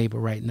to our neighbor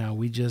right now.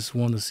 We just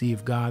want to see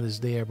if God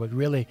is there. But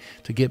really,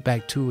 to get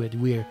back to it,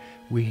 we're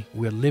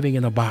living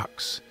in a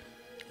box.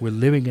 We're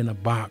living in a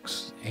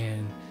box,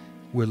 and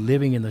we're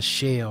living in a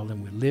shell,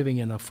 and we're living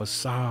in a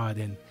facade,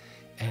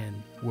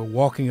 and we're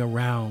walking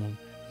around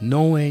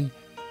knowing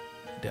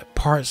that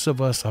parts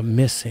of us are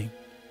missing.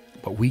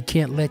 But we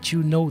can't let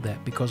you know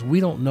that, because we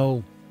don't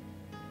know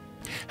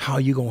how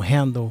you're going to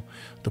handle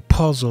the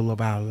puzzle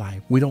of our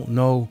life. We don't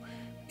know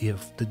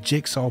if the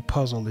jigsaw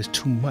puzzle is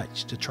too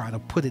much to try to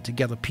put it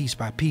together piece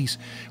by piece.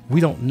 We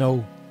don't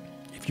know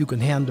if you can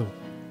handle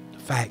the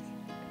fact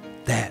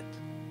that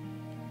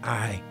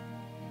I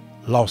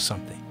lost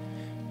something.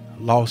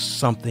 I lost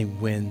something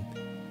when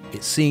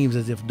it seems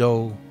as if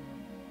though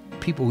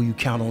people who you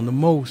count on the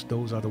most,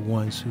 those are the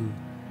ones who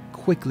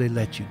quickly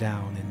let you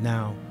down. And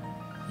now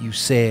you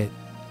said,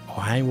 oh,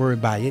 I ain't worried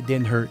about it. It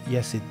didn't hurt.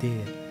 Yes, it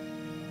did.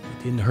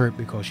 It didn't hurt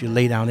because you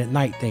lay down at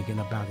night thinking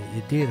about it.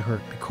 It did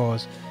hurt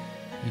because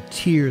your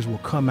tears will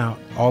come out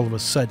all of a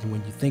sudden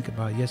when you think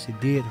about it. Yes, it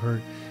did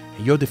hurt.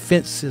 And your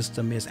defense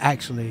system is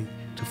actually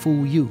to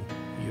fool you.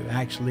 You're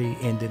actually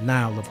in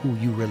denial of who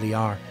you really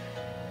are.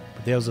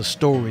 But there's a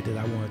story that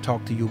I want to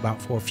talk to you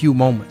about for a few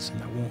moments,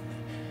 and I won't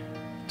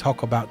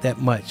talk about that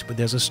much. But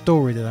there's a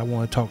story that I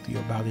want to talk to you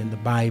about in the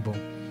Bible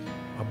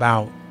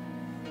about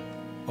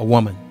a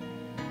woman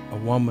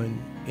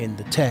in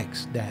the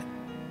text, that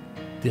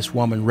this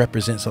woman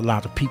represents a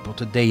lot of people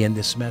today in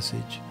this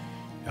message,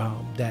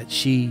 that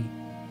she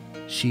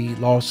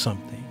lost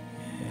something,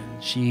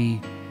 and she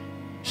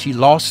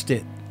lost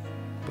it,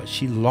 but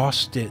she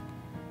lost it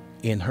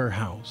in her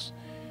house.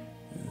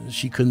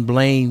 She couldn't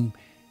blame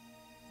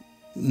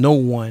no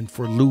one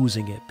for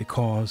losing it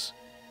because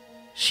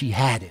she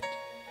had it.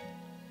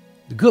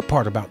 The good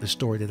part about the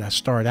story that I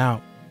start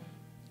out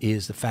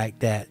is the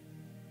fact that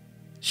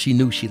she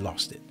knew she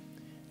lost it.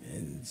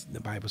 And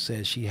the Bible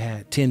says she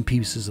had 10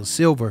 pieces of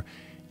silver,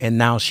 and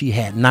now she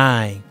had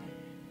 9.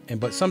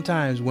 But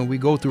sometimes when we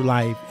go through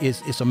life,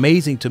 it's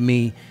amazing to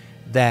me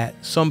that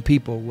some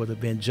people would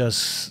have been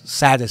just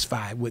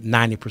satisfied with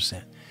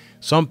 90%.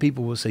 Some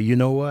people will say, you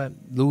know what,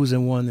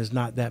 losing one is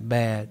not that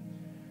bad.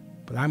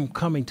 But I'm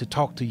coming to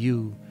talk to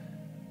you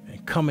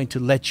and coming to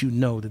let you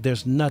know that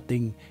there's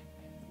nothing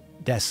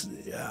that's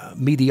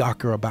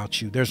mediocre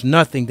about you. There's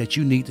nothing that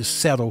you need to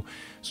settle.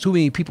 Too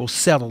many people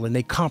settle and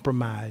they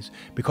compromise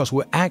because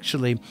we're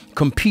actually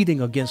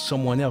competing against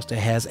someone else that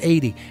has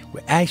 80.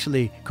 We're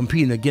actually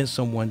competing against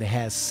someone that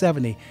has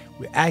 70.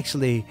 We're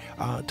actually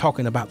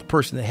talking about the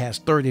person that has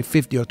 30,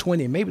 50, or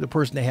 20, and maybe the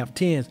person that have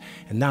 10s.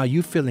 And now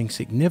you're feeling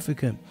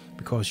significant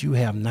because you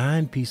have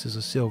 9 pieces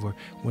of silver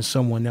when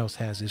someone else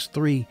has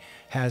 3,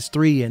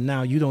 and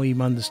now you don't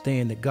even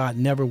understand that God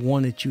never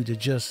wanted you to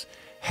just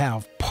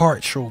have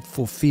partial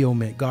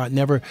fulfillment. God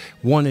never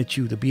wanted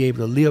you to be able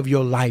to live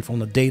your life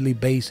on a daily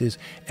basis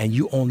and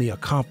you only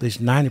accomplish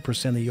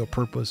 90% of your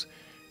purpose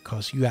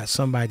because you got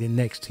somebody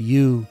next to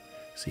you.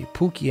 See,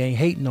 Pookie ain't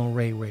hating on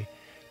Ray Ray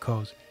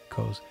because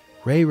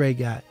Ray Ray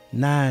got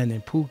 9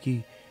 and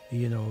Pookie,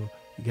 you know,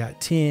 You got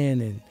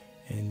 10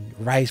 and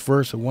vice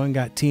versa. One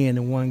got 10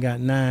 and one got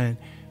 9.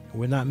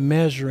 We're not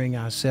measuring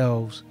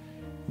ourselves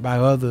by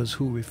others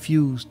who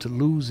refuse to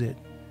lose it,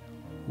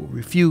 who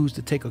refuse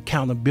to take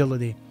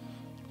accountability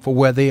for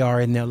where they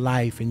are in their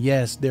life. And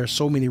yes, there are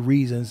so many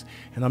reasons,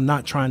 and I'm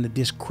not trying to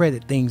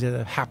discredit things that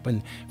have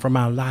happened from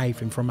our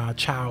life and from our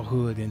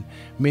childhood. And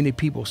many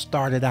people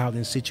started out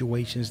in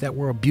situations that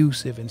were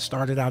abusive, and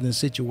started out in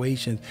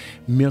situations,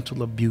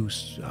 mental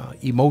abuse,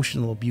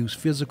 emotional abuse,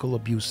 physical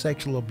abuse,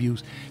 sexual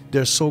abuse.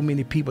 There's so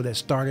many people that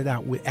started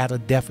out at a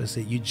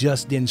deficit. You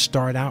just didn't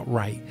start out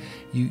right.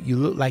 You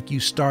look like you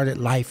started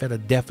life at a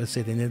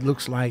deficit, and it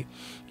looks like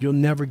you'll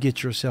never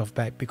get yourself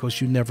back because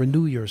you never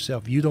knew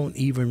yourself. You don't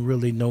even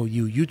really know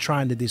you. You're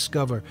trying to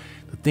discover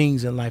the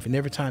things in life, and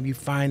every time you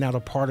find out a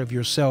part of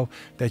yourself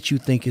that you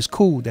think is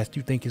cool, that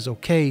you think is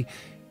okay,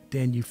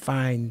 then you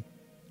find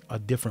a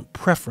different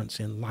preference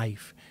in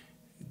life,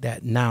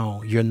 that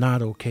now you're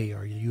not okay,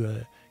 or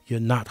you're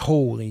not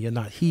whole, and you're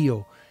not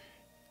healed,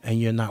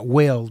 and you're not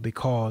well,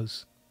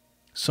 because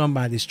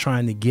somebody's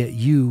trying to get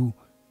you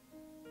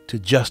to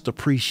just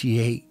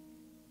appreciate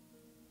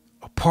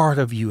a part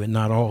of you and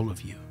not all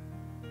of you.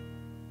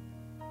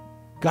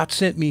 God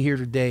sent me here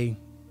today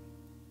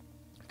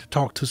to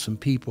talk to some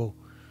people,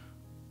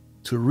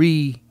 to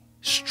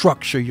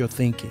restructure your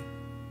thinking,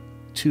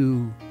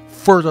 to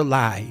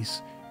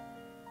fertilize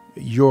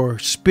your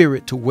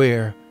spirit to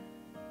where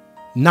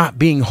not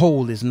being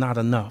whole is not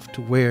enough,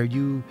 to where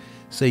you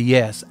say,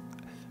 yes,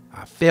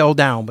 I fell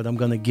down, but I'm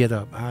going to get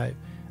up.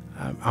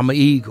 I'm an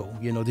eagle.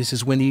 You know, this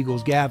is when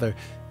eagles gather.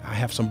 I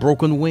have some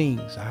broken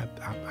wings.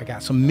 I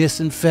got some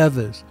missing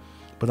feathers,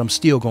 but I'm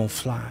still going to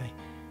fly.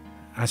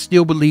 I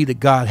still believe that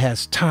God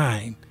has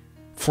time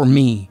for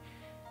me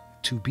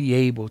to be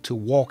able to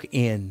walk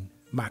in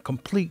my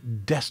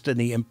complete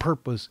destiny and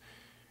purpose.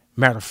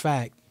 Matter of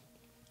fact,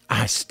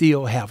 I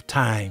still have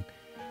time.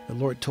 The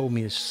Lord told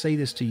me to say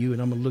this to you,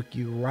 and I'm going to look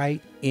you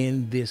right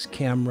in this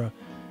camera,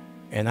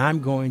 and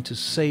I'm going to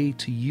say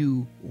to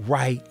you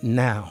right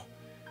now,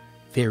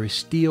 there is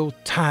still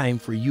time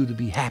for you to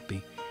be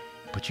happy,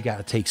 but you got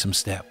to take some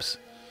steps.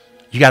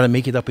 You got to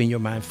make it up in your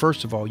mind.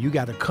 First of all, you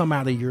got to come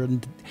out of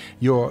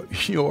your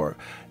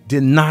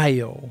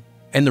denial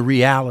and the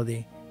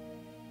reality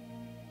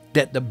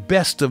that the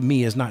best of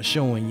me is not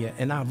showing yet,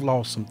 and I've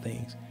lost some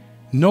things.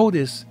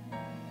 Notice,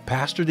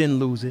 pastor didn't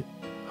lose it,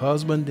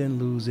 husband didn't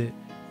lose it,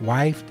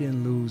 wife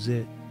didn't lose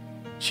it,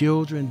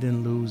 children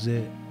didn't lose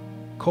it,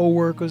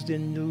 co-workers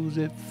didn't lose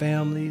it,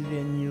 families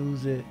didn't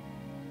lose it.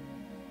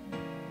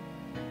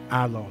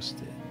 I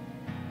lost it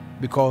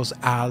because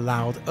I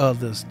allowed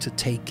others to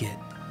take it.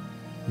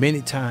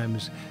 Many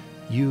times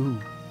you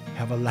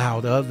have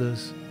allowed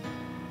others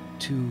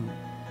to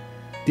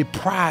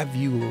deprive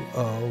you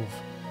of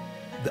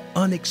the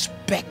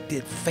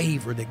unexpected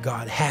favor that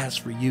God has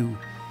for you,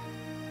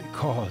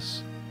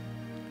 because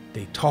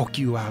they talk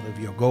you out of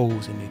your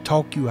goals and they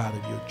talk you out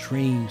of your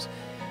dreams.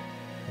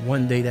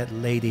 One day that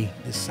lady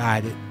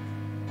decided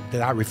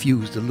that I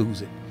refuse to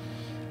lose it.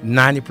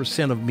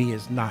 90% of me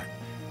is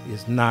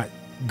not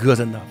good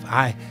enough.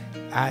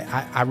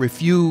 I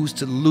refuse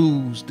to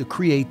lose the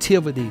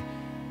creativity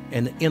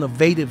and the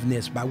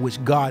innovativeness by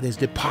which God has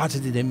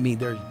deposited in me.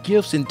 There are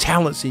gifts and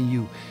talents in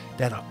you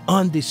that are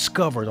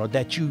undiscovered, or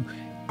that you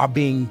are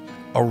being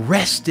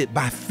arrested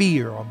by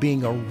fear, or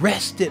being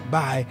arrested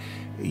by,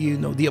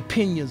 the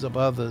opinions of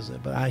others.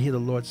 But I hear the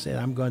Lord say,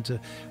 I'm going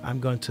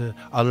to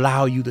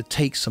allow you to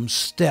take some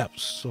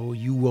steps so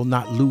you will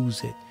not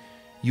lose it.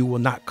 You will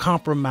not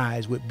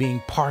compromise with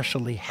being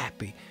partially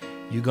happy.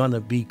 You're going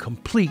to be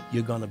complete.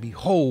 You're going to be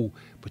whole,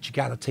 but you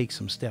got to take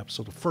some steps.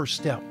 So the first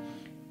step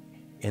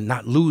in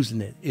not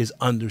losing it is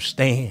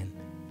understand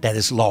that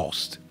it's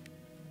lost.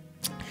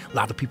 A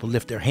lot of people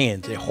lift their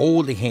hands, their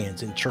holy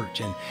hands in church,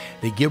 and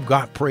they give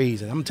God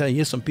praise. And I'm telling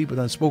you, some people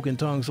that have spoken in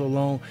tongues so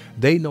long,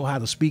 they know how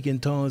to speak in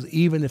tongues,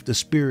 even if the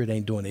Spirit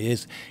ain't doing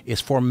it.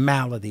 It's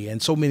formality.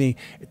 And so many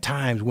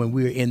times when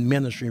we're in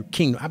ministry,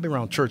 kingdom, I've been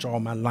around church all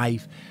my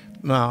life.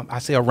 I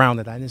say around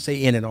it. I didn't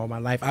say in it all my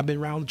life. I've been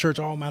around the church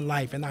all my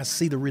life, and I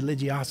see the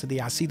religiosity.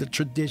 I see the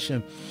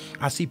tradition.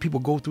 I see people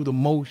go through the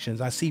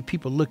motions. I see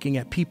people looking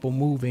at people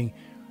moving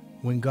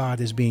when God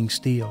is being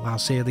still. I'll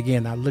say it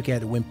again. I look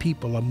at it when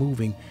people are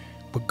moving,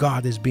 but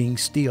God is being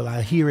still.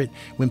 I hear it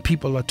when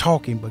people are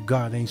talking, but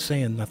God ain't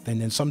saying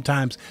nothing. And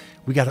sometimes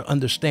we got to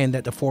understand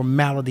that the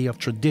formality of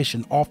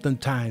tradition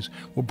oftentimes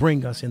will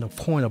bring us in a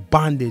point of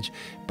bondage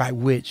by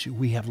which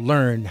we have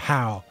learned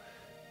how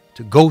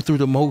to go through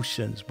the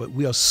motions, but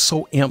we are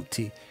so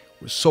empty.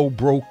 We're so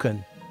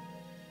broken.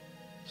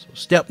 So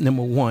step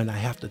number one, I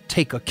have to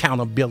take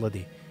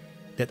accountability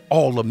that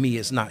all of me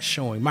is not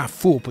showing. My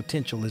full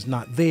potential is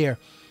not there.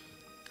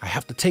 I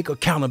have to take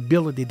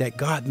accountability that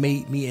God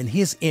made me in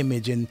his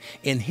image and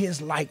in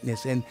his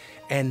likeness,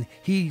 and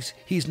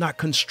he's not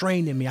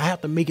constraining me. I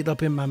have to make it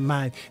up in my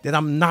mind that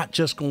I'm not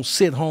just going to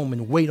sit home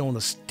and wait on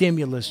a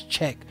stimulus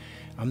check.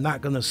 I'm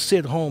not going to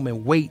sit home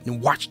and wait and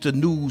watch the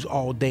news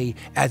all day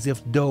as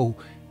if though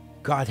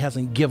God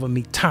hasn't given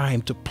me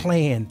time to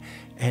plan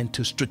and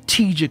to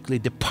strategically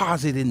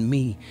deposit in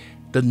me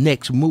the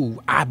next move.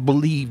 I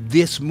believe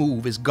this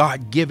move is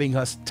God giving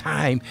us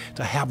time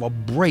to have a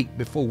break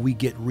before we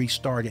get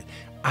restarted.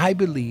 I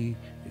believe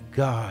that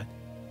God,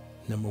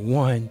 number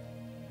one,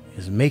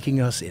 is making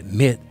us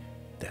admit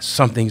that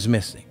something's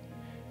missing.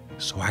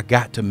 So I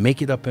got to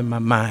make it up in my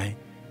mind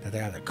that I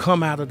got to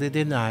come out of the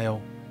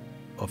denial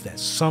of that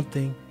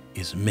something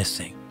is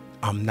missing.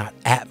 I'm not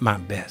at my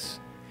best.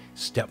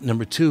 Step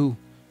number two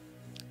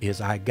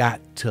is I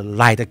got to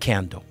light a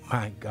candle.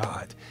 My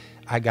God.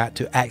 I got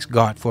to ask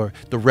God for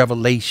the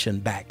revelation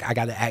back. I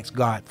got to ask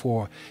God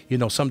for,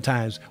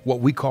 sometimes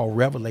what we call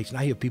revelation.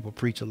 I hear people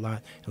preach a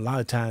lot. A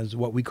lot of times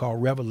what we call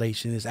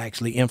revelation is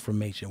actually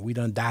information. We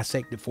done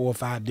dissected 4 or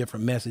 5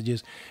 different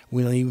messages.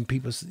 We don't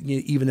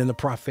even in the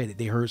prophetic,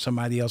 they heard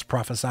somebody else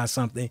prophesy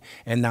something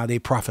and now they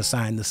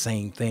prophesying the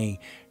same thing.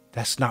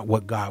 That's not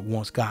what God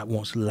wants. God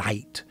wants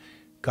light.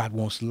 God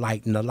wants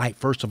light, and the light,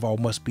 first of all,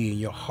 must be in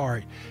your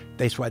heart.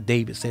 That's why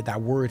David said, thy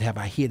word have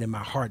I hid in my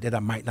heart that I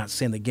might not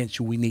sin against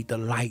you. We need the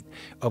light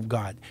of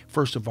God.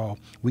 First of all,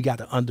 we got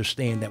to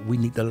understand that we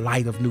need the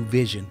light of new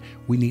vision.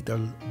 We need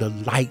the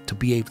light to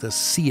be able to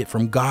see it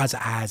from God's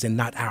eyes and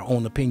not our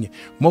own opinion.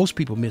 Most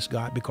people miss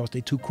God because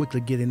they too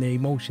quickly get in their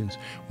emotions.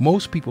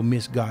 Most people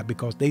miss God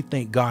because they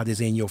think God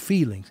is in your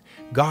feelings.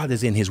 God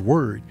is in his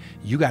word.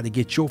 You got to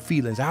get your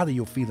feelings out of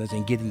your feelings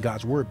and get in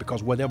God's word,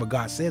 because whatever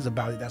God says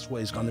about it, that's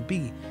what it's going to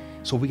be.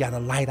 So we got to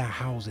light our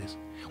houses.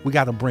 We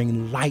got to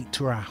bring light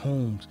to our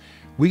homes.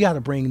 We got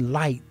to bring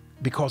light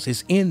because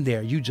it's in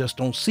there. You just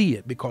don't see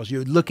it because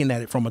you're looking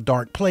at it from a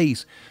dark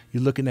place.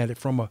 You're looking at it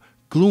from a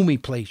gloomy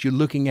place. You're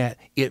looking at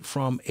it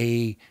from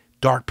a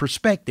dark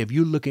perspective.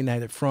 You're looking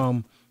at it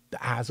from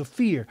the eyes of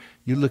fear.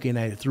 You're looking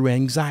at it through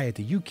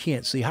anxiety. You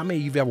can't see. How many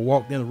of you have ever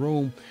walked in a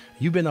room?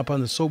 You've been up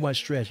under so much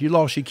stress. You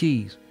lost your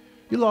keys.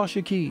 You lost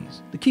your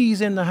keys. The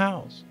keys in the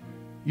house.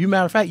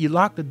 Matter of fact, you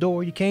locked the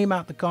door, you came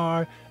out the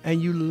car,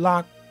 and you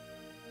locked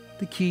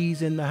the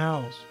keys in the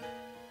house.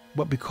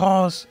 But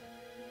because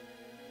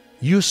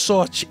you're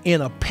such in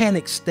a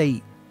panic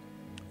state,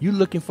 you're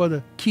looking for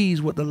the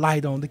keys with the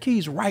light on. The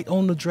keys right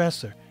on the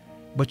dresser.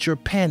 But your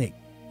panic,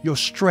 your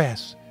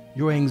stress,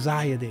 your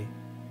anxiety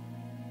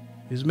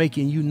is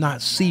making you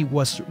not see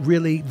what's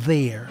really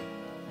there.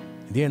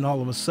 And then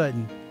all of a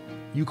sudden,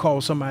 you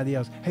call somebody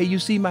else. Hey, you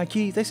see my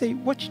keys? They say,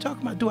 what you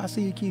talking about? Do I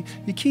see your keys?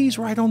 Your keys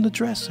right on the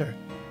dresser.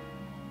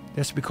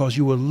 That's because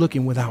you were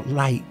looking without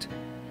light.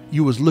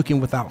 You was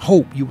looking without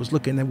hope. You was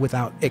looking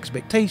without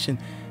expectation.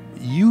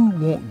 You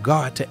want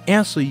God to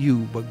answer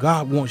you, but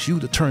God wants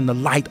you to turn the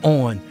light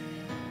on.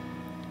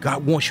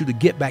 God wants you to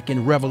get back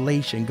in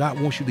revelation. God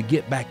wants you to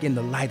get back in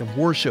the light of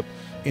worship,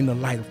 in the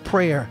light of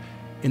prayer,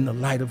 in the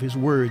light of his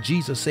word.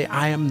 Jesus said,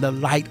 I am the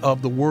light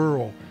of the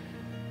world.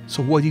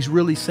 So what he's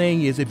really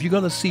saying is, if you're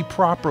going to see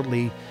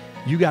properly,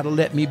 you got to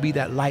let me be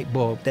that light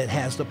bulb that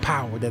has the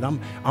power, that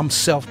I'm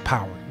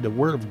self-powered. The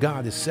word of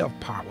God is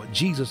self-powered.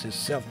 Jesus is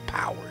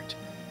self-powered.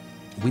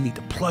 We need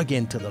to plug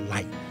into the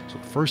light. So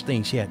the first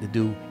thing she had to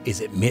do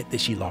is admit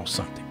that she lost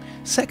something.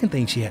 Second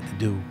thing she had to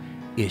do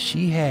is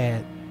she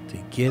had to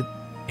get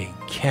a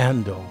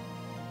candle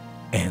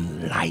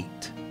and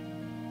light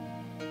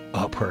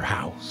up her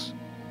house.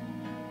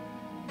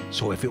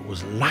 So if it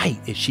was light,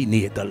 if she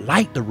needed to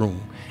light the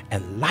room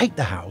and light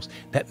the house,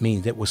 that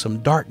means there was some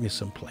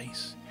darkness in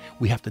place.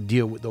 We have to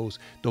deal with those,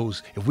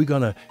 if we're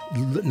going to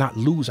not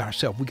lose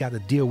ourselves, we got to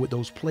deal with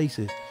those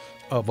places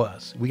of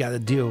us. We got to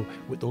deal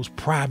with those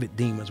private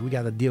demons. We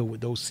got to deal with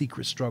those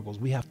secret struggles.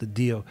 We have to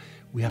deal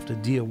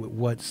with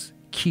what's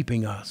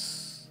keeping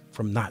us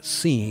from not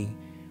seeing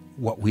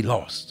what we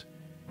lost.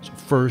 So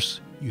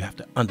first, you have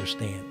to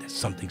understand that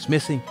something's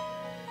missing.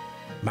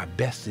 My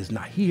best is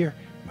not here.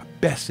 My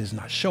best is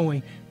not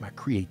showing. My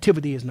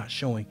creativity is not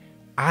showing.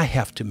 I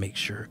have to make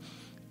sure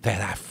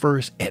that I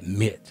first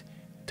admit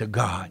to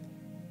God,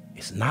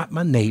 it's not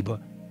my neighbor,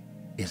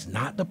 it's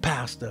not the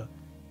pastor,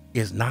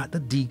 it's not the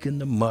deacon,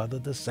 the mother,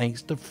 the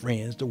saints, the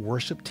friends, the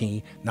worship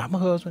team, not my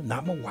husband,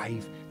 not my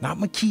wife, not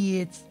my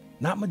kids,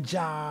 not my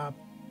job.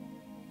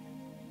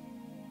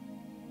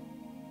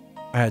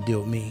 I gotta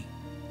deal with me.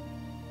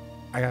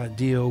 I gotta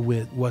deal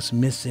with what's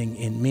missing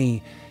in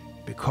me,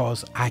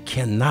 because I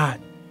cannot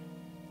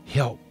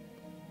help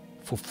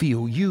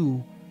fulfill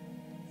you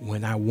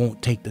when I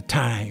won't take the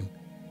time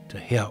to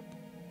help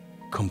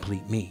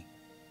complete me.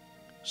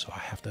 So I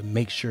have to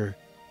make sure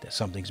that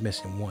something's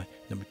missing. One.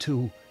 Number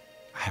two,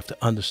 I have to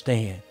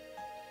understand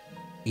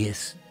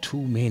it's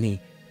too many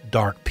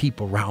dark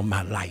people around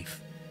my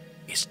life.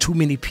 It's too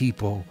many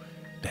people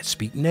that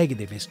speak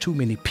negative. It's too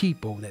many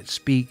people that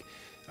speak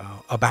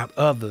about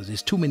others.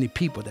 There's too many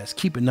people that's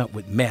keeping up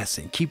with mess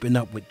and keeping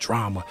up with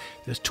drama.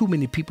 There's too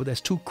many people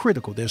that's too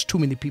critical. There's too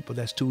many people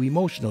that's too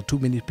emotional. Too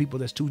many people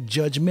that's too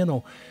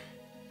judgmental.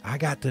 I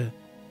got to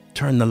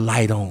turn the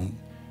light on.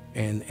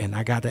 And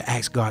I got to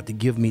ask God to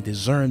give me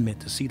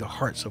discernment to see the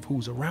hearts of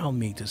who's around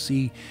me, to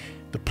see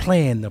the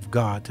plan of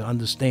God, to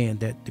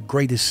understand that the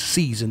greatest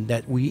season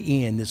that we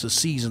in is a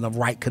season of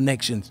right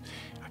connections.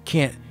 I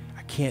can't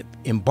can't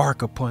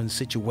embark upon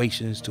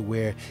situations to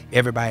where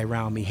everybody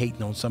around me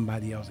hating on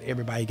somebody else.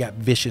 Everybody got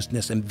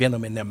viciousness and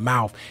venom in their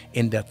mouth,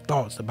 in their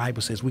thoughts. The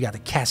Bible says we got to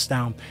cast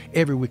down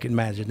every wicked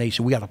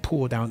imagination. We got to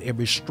pull down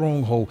every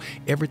stronghold,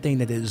 everything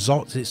that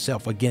exalts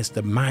itself against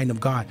the mind of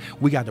God.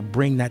 We got to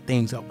bring that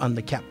things up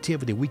under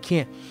captivity. We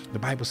can't. The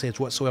Bible says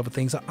whatsoever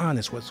things are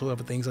honest,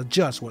 whatsoever things are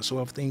just,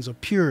 whatsoever things are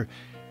pure,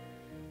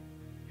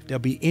 if there'll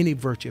be any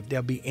virtue, if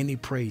there'll be any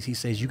praise, he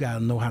says you got to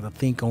know how to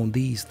think on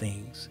these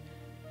things.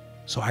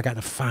 So I got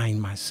to find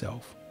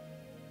myself.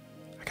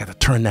 I got to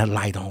turn that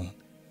light on.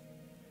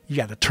 You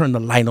got to turn the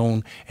light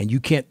on, and you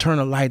can't turn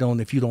a light on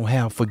if you don't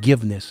have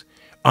forgiveness.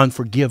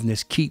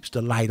 Unforgiveness keeps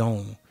the light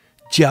on.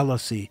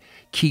 Jealousy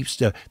keeps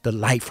the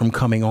light from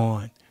coming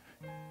on.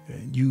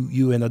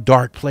 You in a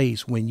dark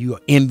place when you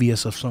are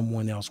envious of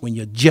someone else, when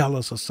you're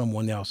jealous of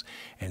someone else.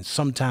 And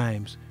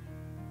sometimes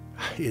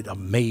it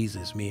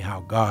amazes me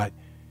how God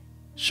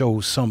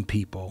shows some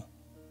people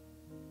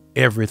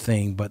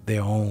everything but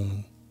their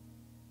own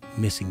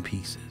missing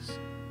pieces.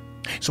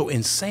 So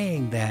in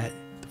saying that,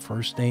 the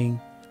first thing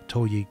I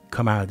told you,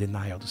 come out of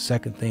denial. The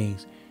second thing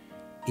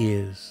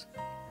is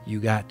you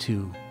got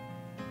to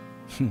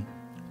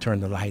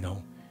turn the light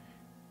on.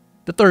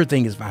 The third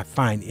thing is I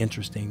find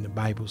interesting. The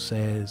Bible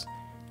says,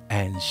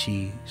 and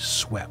she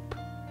swept.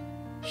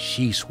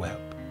 She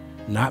swept.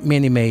 Not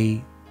Minnie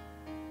Maid,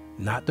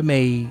 not the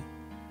maid.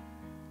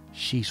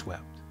 She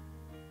swept.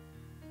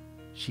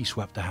 She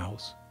swept the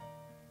house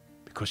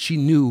because she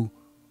knew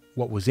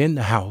what was in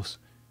the house.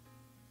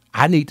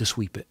 I need to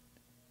sweep it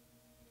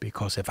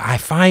because if I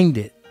find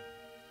it,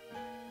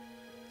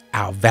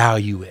 I'll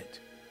value it.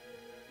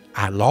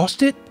 I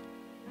lost it.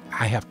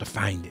 I have to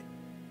find it.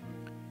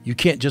 You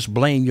can't just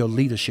blame your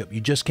leadership. You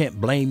just can't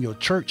blame your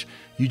church.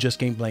 You just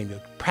can't blame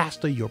your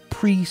pastor, your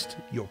priest,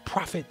 your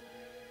prophet,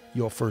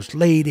 your first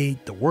lady,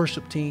 the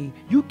worship team.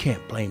 You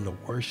can't blame the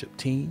worship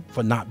team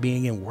for not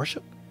being in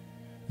worship.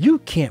 You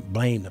can't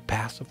blame the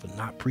pastor for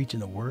not preaching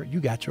the word. You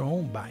got your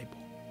own Bible.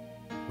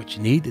 What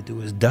you need to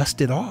do is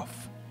dust it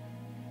off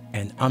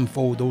and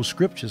unfold those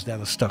scriptures that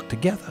are stuck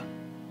together.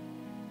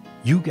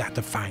 You got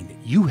to find it.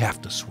 You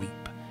have to sweep.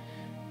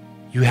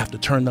 You have to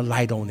turn the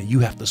light on and you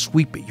have to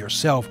sweep it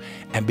yourself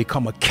and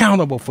become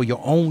accountable for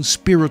your own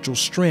spiritual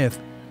strength.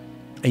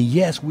 And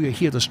yes, we are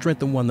here to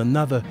strengthen one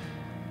another.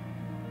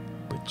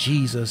 But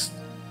Jesus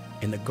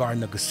in the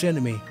Garden of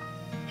Gethsemane,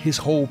 his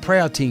whole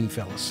prayer team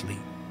fell asleep.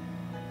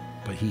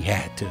 But he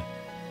had to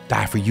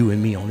die for you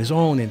and me on his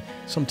own. And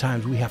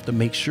sometimes we have to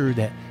make sure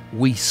that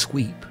we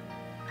sweep.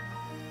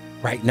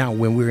 Right now,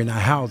 when we're in our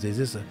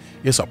houses,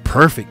 it's a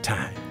perfect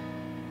time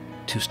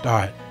to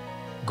start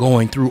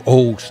going through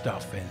old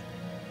stuff and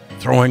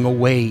throwing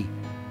away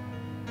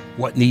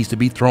what needs to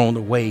be thrown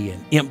away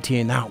and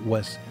emptying out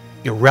what's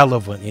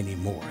irrelevant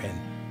anymore,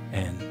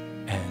 and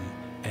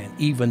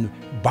even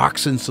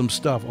boxing some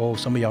stuff. Oh,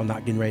 some of y'all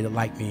not getting ready to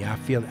like me.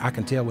 I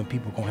can tell when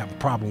people are gonna have a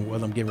problem with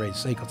what I'm getting ready to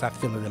say because I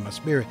feel it in my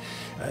spirit.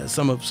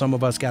 Some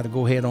of us got to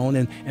go ahead on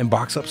and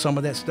box up some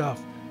of that stuff.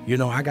 You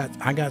know, I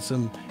got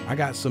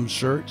some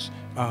shirts.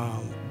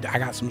 I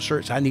got some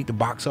shirts I need to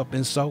box up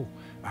and sew.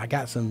 I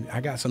got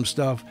some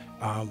stuff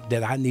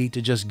that I need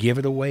to just give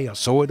it away or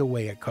sew it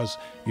away because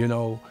you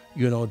know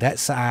that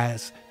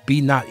size be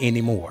not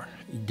anymore.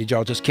 Did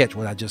y'all just catch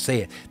what I just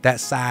said?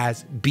 That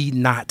size be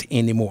not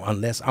anymore.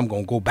 Unless I'm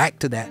gonna go back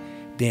to that,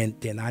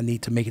 then I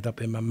need to make it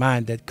up in my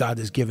mind that God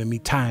has given me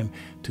time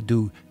to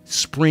do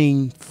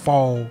spring,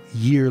 fall,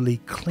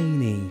 yearly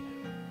cleaning.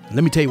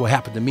 Let me tell you what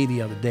happened to me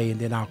the other day, and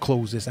then I'll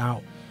close this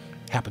out.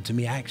 Happened to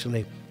me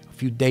actually a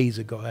few days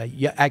ago.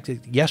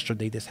 Actually,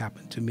 yesterday this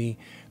happened to me.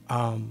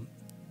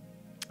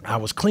 I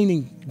was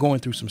cleaning, going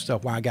through some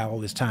stuff while I got all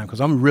this time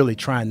because I'm really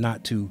trying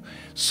not to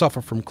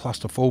suffer from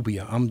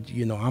claustrophobia.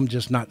 I'm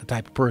just not the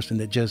type of person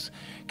that just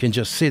can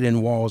just sit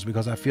in walls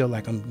because I feel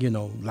like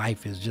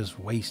life is just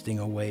wasting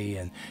away,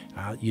 and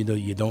you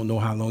don't know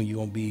how long you're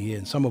gonna be here.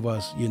 And some of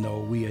us,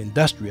 we are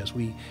industrious.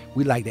 We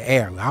like the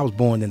air. I was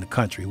born in the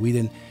country. We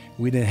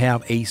didn't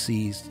have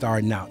ACs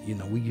starting out.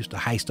 We used to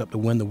heist up the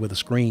window with a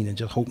screen and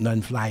just hope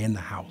nothing fly in the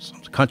house. I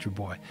was a country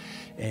boy.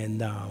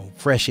 And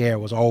fresh air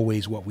was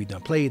always what we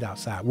done. Played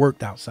outside,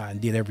 worked outside,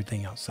 and did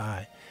everything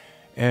outside.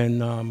 And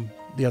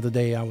the other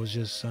day I was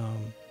just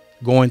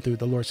going through,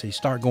 the Lord said,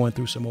 start going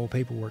through some old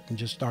paperwork and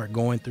just start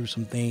going through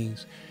some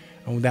things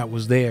that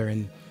was there.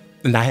 And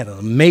I had an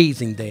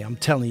amazing day. I'm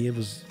telling you, it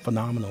was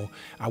phenomenal.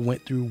 I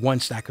went through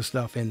one stack of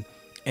stuff and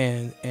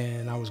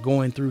I was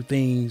going through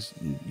things,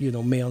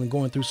 mail, and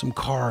going through some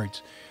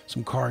cards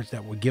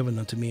that were given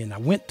unto me. And I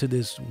went to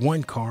this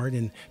one card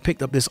and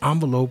picked up this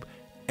envelope.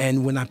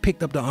 And when I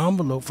picked up the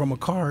envelope from a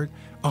card,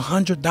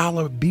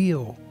 $100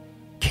 bill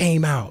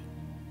came out.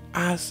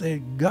 I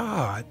said,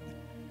 God,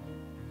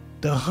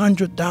 the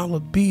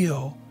 $100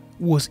 bill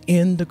was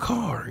in the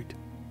card.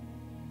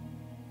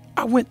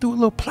 I went through a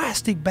little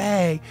plastic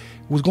bag,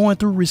 was going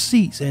through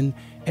receipts, and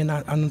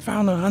I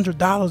found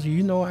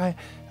 $100.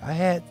 I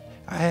had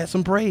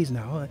some praise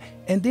now.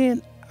 And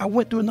then I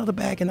went through another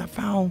bag and I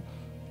found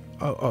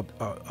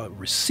a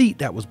receipt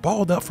that was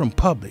balled up from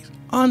Publix,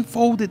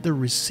 unfolded the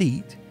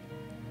receipt,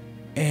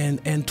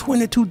 and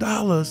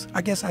 $22.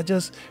 I guess I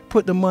just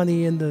put the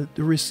money in the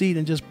receipt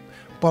and just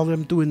balled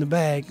them through in the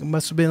bag. It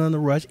must have been in a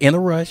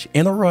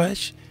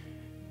rush.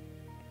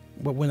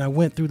 But when I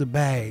went through the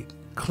bag,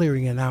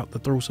 clearing it out to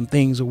throw some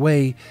things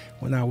away,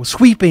 when I was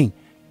sweeping,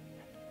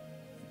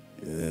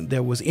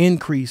 there was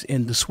increase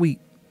in the sweep.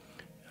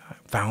 I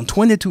found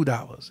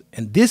 $22.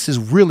 And this is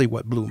really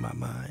what blew my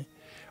mind.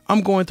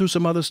 I'm going through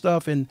some other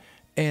stuff, and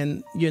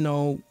you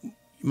know,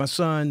 my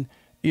son,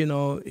 you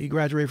know, he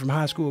graduated from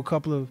high school a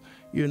couple of,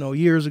 you know,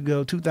 years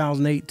ago,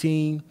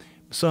 2018. My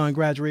son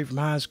graduated from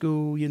high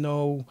school, you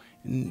know,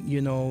 and, you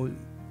know,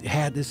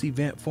 had this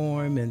event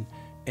for him,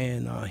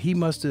 and he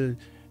must have,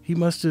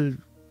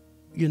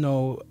 you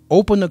know,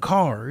 opened the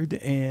card,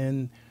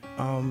 and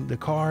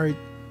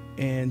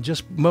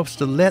just must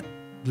have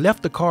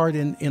left the card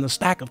in a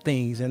stack of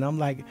things. And I'm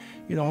like,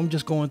 you know, I'm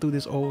just going through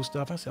this old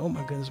stuff. I said, oh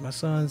my goodness, my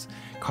son's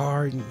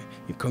card, and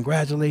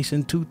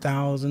congratulations,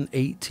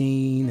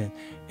 2018.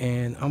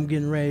 And I'm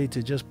getting ready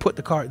to just put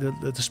the card,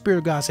 the Spirit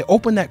of God said,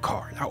 open that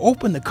card. I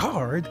opened the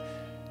card,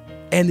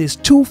 and it's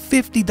two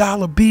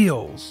 $50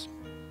 bills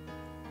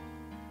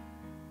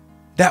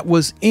that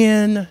was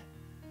in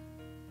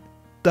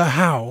the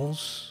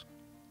house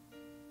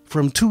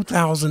from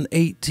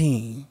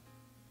 2018.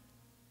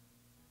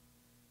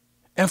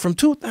 And from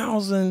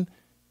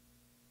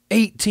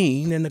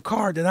 2018, and the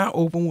card that I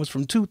opened was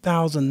from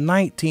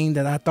 2019,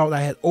 that I thought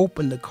I had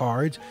opened the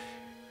cards,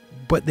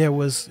 but there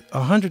was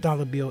a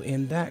 $100 bill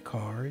in that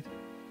card.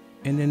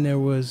 And then there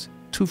was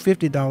two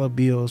 $50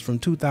 bills from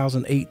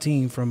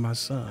 2018 from my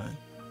son.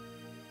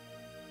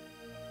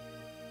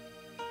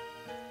 I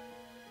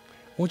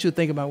want you to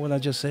think about what I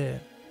just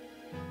said.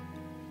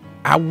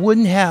 I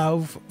wouldn't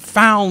have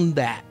found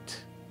that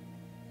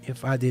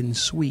if I didn't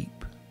sweep.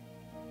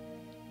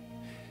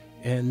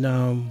 And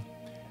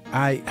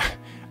I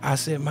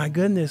said, my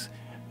goodness.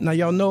 Now,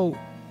 y'all know,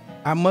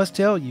 I must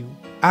tell you,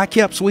 I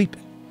kept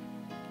sweeping.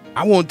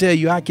 I won't tell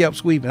you I kept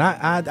sweeping.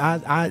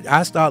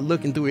 I started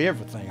looking through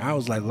everything. I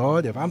was like,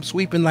 Lord, if I'm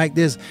sweeping like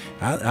this,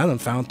 I done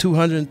found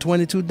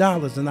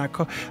 $222. And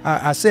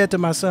I said to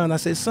my son, I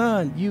said,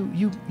 son,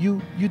 you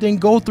didn't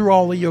go through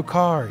all of your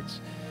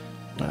cards.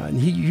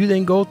 You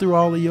didn't go through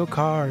all of your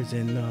cards.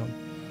 And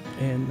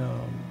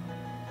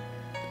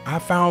I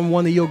found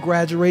one of your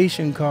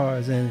graduation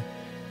cards, and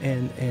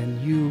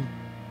you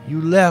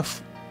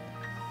left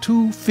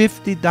two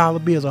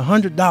 $50 bills.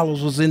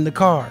 $100 was in the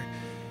card.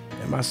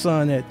 And my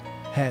son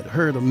had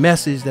heard a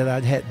message that I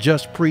had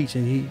just preached,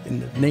 and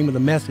the name of the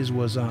message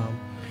was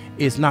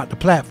it's not the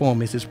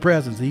platform, it's his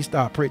presence. He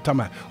started talking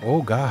about,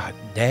 oh God,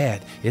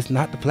 Dad, it's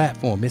not the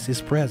platform, it's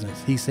his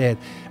presence. He said,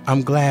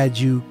 I'm glad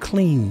you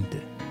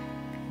cleaned.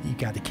 You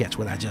got to catch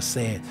what I just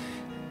said.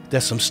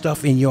 There's some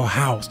stuff in your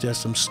house. There's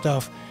some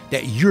stuff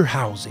that you're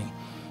housing.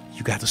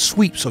 You got to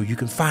sweep so you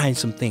can find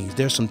some things.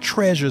 There's some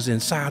treasures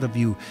inside of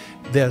you.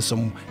 There's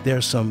some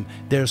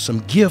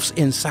gifts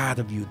inside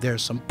of you.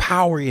 There's some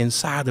power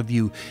inside of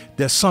you.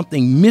 There's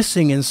something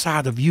missing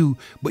inside of you,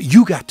 but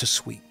you got to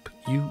sweep.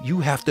 You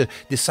have to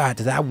decide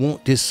that I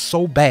want this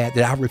so bad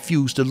that I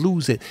refuse to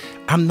lose it.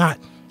 I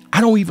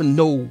don't even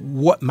know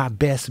what my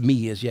best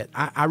me is yet.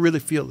 I really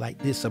feel like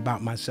this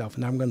about myself,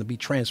 and I'm going to be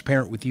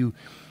transparent with you,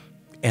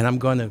 and I'm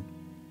going to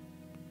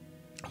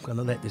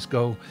let this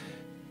go.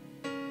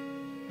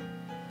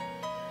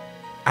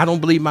 I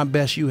don't believe my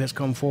best you has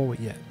come forward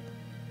yet.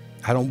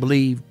 I don't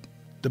believe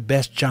the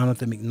best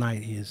Jonathan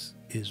McKnight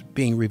is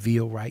being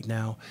revealed right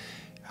now.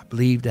 I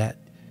believe that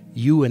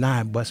you and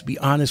I must be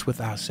honest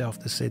with ourselves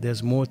to say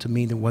there's more to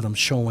me than what I'm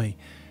showing.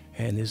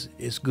 And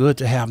it's good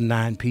to have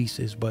 9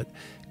 pieces, but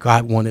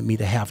God wanted me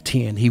to have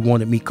 10. He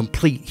wanted me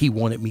complete. He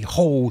wanted me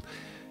whole,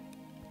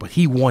 but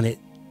he wanted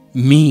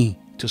me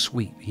to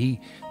sweep.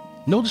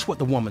 Notice what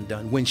the woman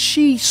done. When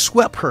she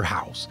swept her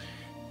house,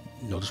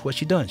 notice what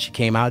she done. She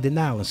came out of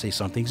denial and say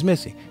something's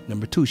missing.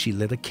 Number 2, she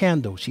lit a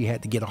candle. She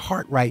had to get her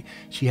heart right.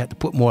 She had to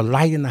put more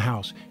light in the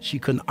house. She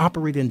couldn't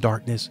operate in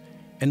darkness.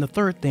 And the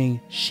third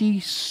thing, she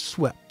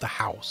swept the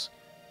house.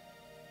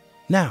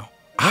 Now,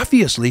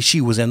 obviously, she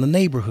was in the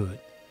neighborhood.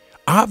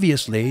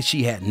 Obviously,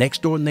 she had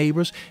next door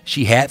neighbors.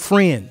 She had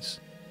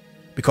friends,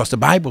 because the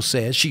Bible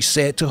says she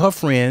said to her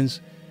friends,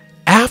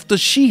 after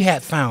she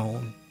had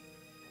found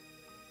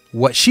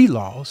what she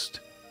lost,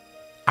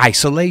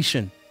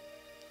 isolation,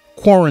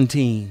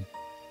 quarantine,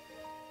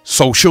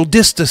 social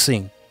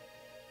distancing.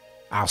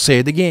 I'll say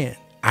it again.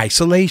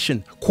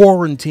 Isolation,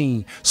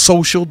 quarantine,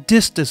 social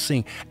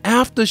distancing.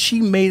 After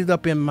she made it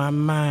up in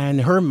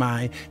her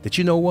mind, that,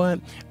 you know what?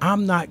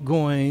 I'm not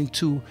going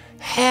to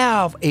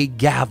have a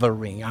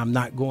gathering. I'm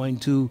not going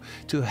to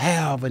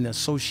have an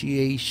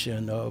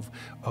association of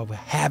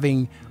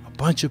having a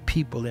bunch of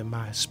people in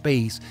my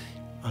space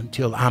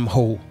until I'm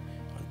whole,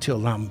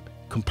 until I'm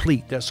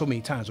complete. There's so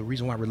many times the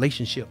reason why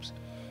relationships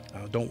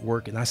don't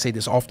work, and I say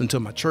this often to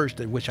my church,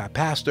 that which I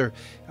pastor,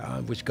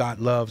 which God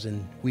loves,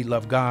 and we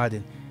love God,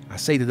 and I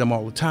say to them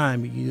all the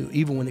time,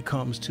 even when it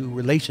comes to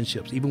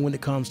relationships, even when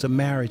it comes to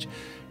marriage,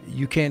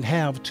 You can't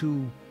have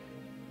two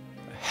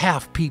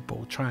half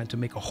people trying to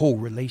make a whole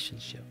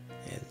relationship.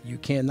 And you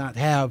cannot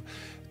have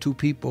two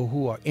people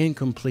who are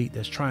incomplete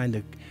that's trying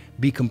to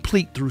be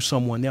complete through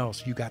someone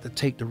else. You got to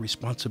take the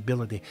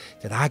responsibility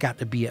that I got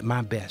to be at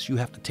my best. You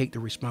have to take the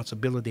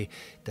responsibility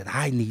that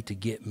I need to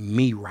get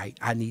me right.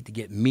 I need to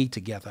get me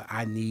together.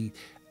 I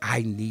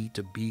need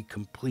to be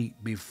complete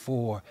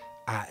before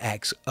I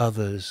ask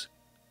others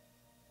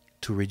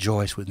to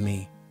rejoice with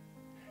me.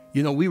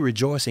 You know, we're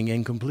rejoicing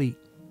incomplete.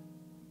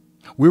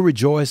 We're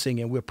rejoicing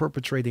and we're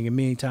perpetrating, and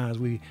many times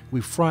we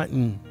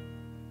fronting,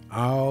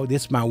 oh,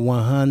 this is my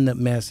 100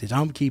 message.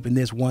 I'm keeping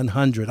this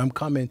 100. I'm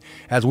coming,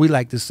 as we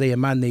like to say in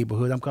my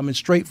neighborhood, I'm coming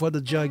straight for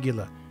the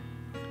jugular,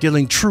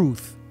 dealing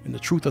truth. And the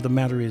truth of the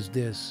matter is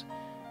this,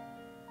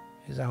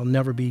 is I'll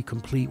never be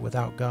complete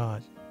without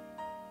God.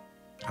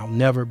 I'll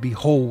never be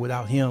whole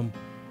without him.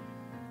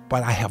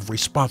 But I have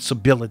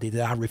responsibility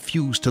that I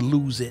refuse to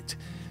lose it.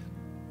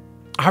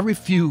 I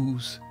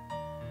refuse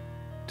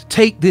to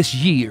take this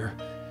year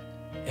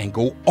and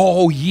go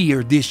all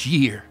year this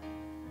year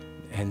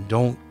and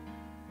don't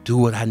do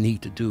what I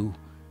need to do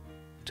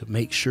to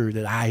make sure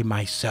that I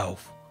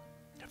myself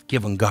have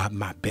given God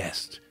my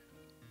best,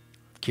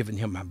 given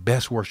him my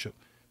best worship,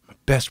 my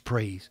best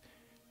praise.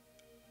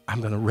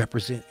 I'm going to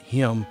represent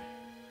him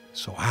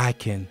so I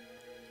can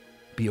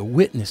be a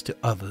witness to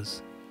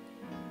others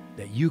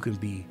that you can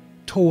be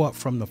tore up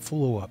from the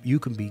floor up. You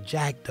can be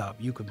jacked up.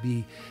 You can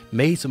be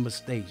made some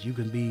mistakes. You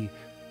can be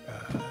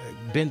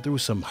been through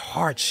some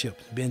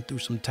hardships, been through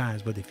some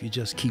times. But if you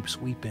just keep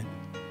sweeping,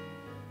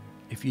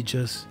 if you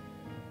just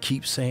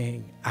keep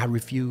saying, I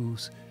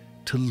refuse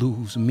to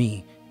lose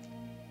me,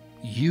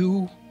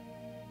 you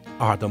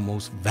are the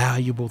most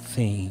valuable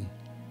thing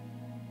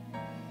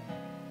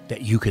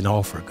that you can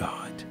offer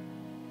God.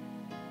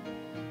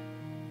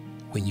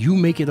 When you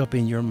make it up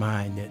in your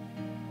mind that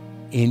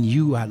in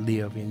you I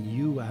live, in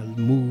you I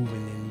move,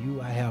 and in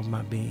you I have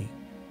my being.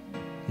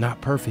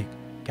 Not perfect,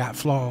 got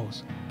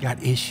flaws,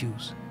 got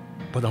issues,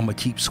 but I'm going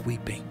to keep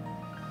sweeping.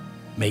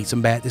 Made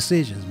some bad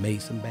decisions,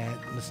 made some bad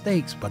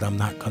mistakes, but I'm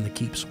not going to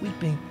keep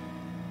sweeping.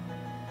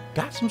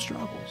 Got some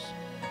struggles,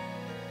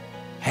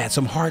 had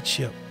some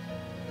hardship,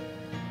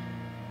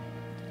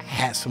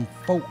 had some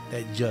folk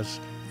that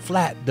just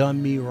flat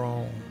done me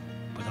wrong,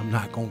 but I'm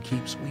not going to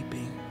keep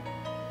sweeping.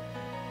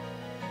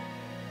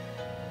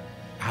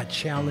 I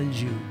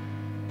challenge you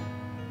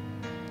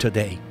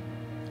today.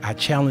 I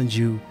challenge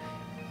you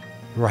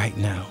right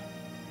now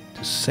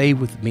to say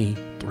with me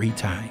 3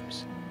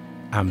 times,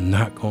 I'm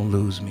not going to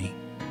lose me.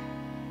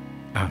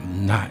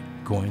 I'm not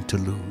going to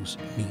lose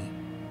me.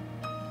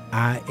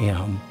 I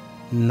am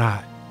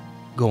not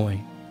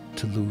going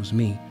to lose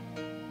me.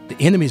 The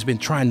enemy has been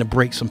trying to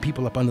break some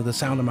people up under the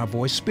sound of my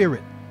voice,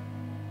 spirit.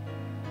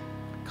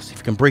 Because if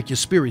he can break your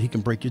spirit, he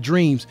can break your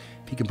dreams.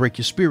 If he can break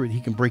your spirit,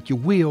 he can break your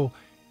will.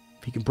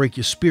 If he can break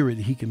your spirit,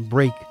 he can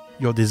break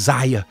your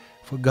desire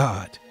for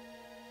God.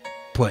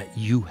 But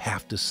you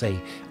have to say,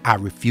 I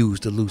refuse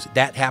to lose it.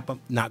 That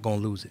happened, not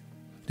going to lose it.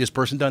 This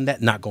person done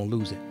that, not going to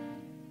lose it.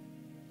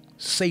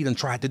 Satan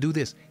tried to do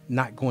this,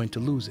 not going to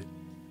lose it.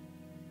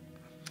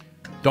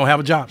 Don't have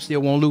a job,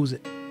 still won't lose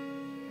it.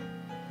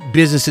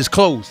 Business is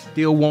closed,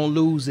 still won't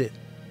lose it.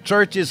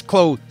 Church is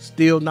closed,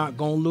 still not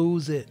going to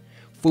lose it.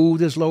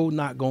 Food is low,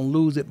 not going to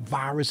lose it.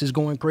 Virus is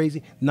going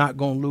crazy, not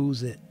going to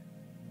lose it.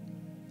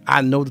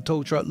 I know the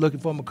tow truck looking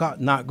for my car,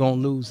 not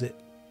going to lose it.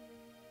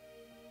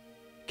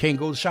 Can't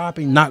go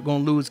shopping, not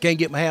going to lose it. Can't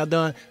get my hair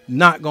done,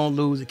 not going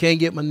to lose it. Can't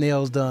get my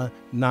nails done,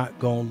 not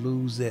going to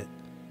lose it.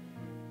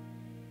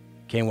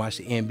 Can't watch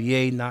the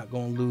NBA, not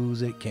going to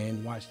lose it.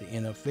 Can't watch the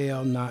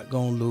NFL, not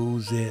going to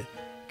lose it.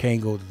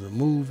 Can't go to the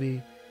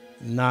movie,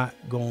 not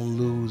going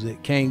to lose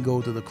it. Can't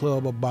go to the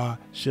club or bar,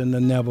 shouldn't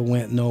have never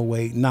went no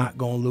way, not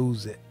going to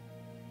lose it.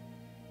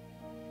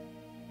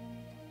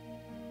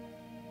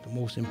 The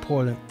most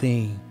important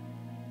thing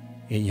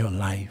in your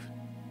life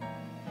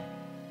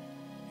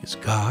is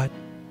God,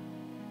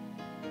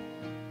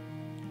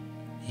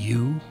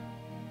 you,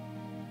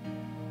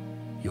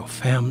 your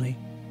family,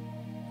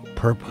 your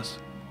purpose,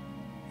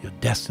 your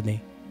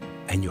destiny,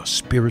 and your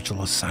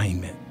spiritual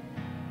assignment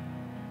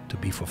to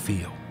be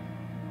fulfilled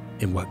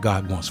in what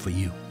God wants for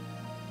you.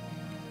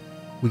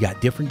 We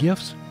got different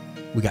gifts,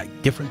 we got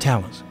different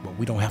talents, but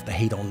we don't have to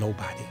hate on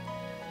nobody,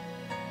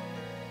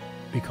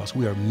 because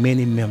we are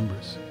many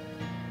members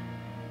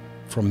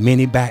from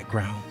many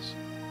backgrounds,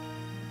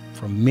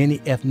 from many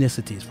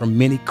ethnicities, from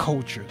many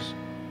cultures,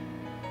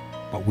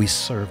 but we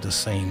serve the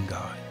same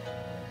God.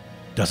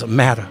 Doesn't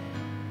matter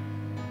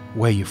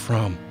where you're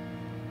from,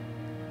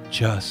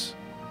 just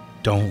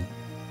don't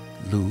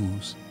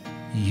lose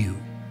you.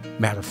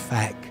 Matter of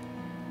fact,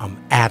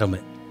 I'm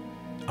adamant,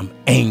 I'm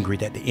angry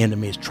that the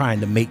enemy is trying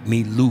to make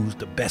me lose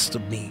the best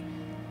of me.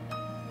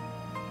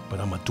 But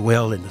I'm going to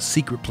dwell in the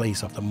secret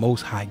place of the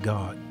Most High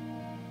God,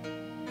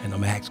 and I'm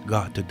going to ask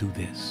God to do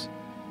this.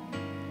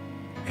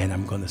 And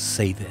I'm going to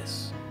say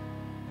this.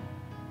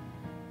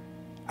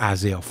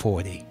 Isaiah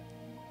 40.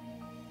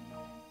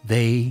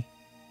 They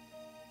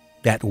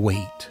that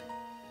wait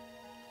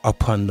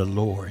upon the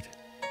Lord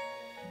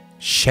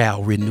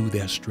shall renew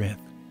their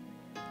strength.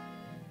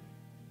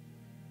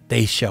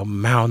 They shall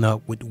mount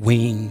up with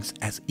wings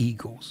as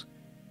eagles.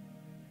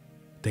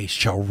 They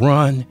shall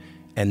run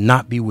and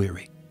not be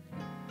weary.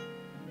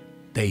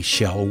 They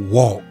shall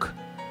walk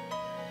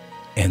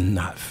and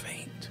not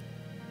faint.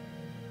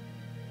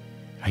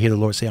 I hear the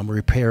Lord say, I'm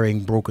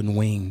repairing broken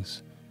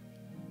wings.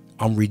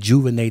 I'm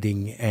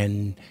rejuvenating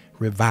and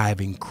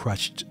reviving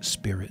crushed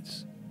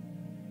spirits.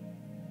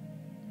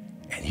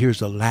 And here's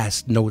the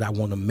last note I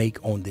want to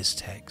make on this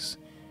text,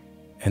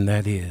 and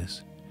that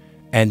is,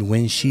 and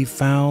when she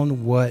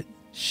found what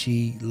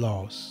she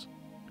lost,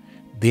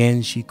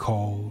 then she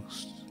called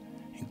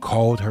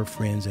her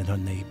friends and her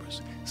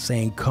neighbors,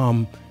 saying,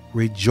 come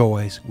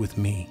rejoice with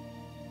me.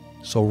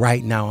 So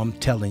right now I'm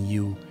telling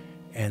you,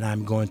 and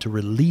I'm going to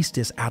release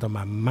this out of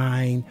my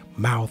mind,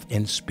 mouth,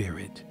 and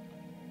spirit.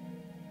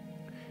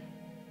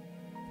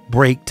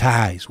 Break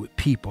ties with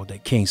people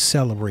that can't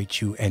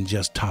celebrate you and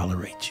just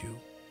tolerate you.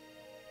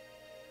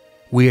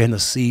 We're in a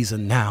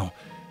season now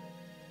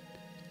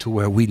to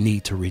where we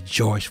need to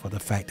rejoice for the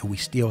fact that we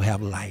still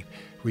have life.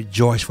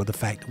 Rejoice for the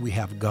fact that we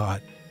have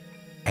God,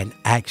 and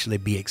actually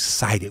be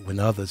excited when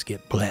others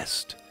get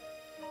blessed.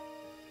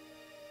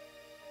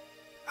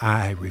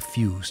 I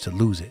refuse to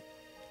lose it,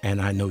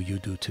 and I know you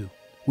do too.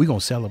 We're going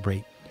to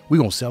celebrate. We're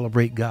going to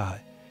celebrate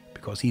God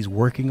because he's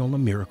working on a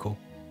miracle.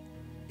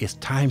 It's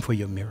time for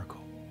your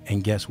miracle.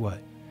 And guess what?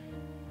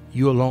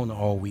 You alone are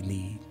all we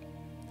need.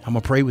 I'm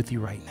going to pray with you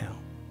right now.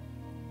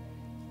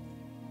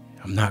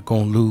 I'm not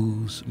going to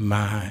lose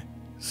my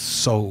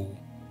soul.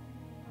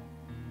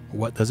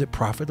 What does it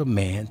profit a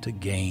man to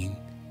gain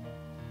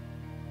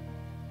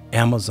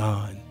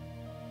Amazon,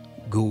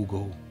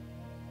 Google,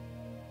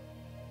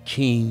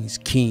 kings,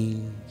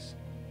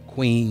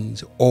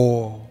 queens,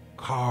 oil,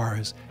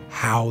 cars,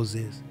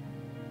 houses,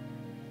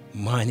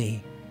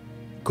 money,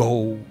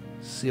 gold,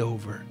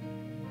 silver,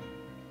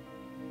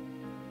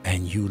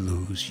 and you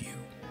lose you?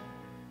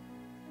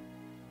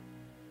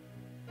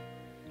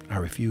 I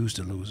refuse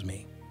to lose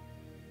me.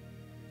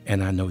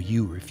 And I know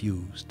you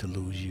refuse to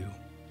lose you.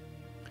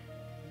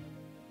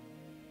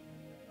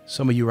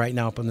 Some of you right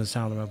now up on the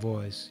sound of my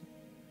voice,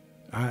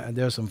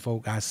 there's some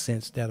folk I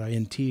sense that are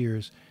in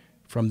tears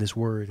from this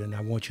word, and I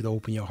want you to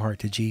open your heart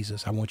to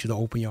Jesus. I want you to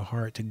open your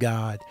heart to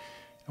God.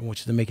 I want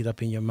you to make it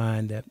up in your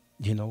mind that,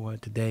 you know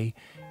what, today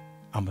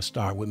I'm going to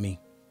start with me.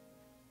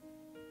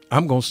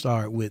 I'm going to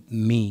start with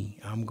me.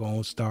 I'm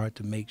going to start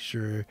to make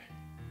sure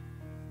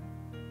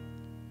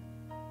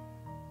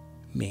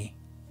me.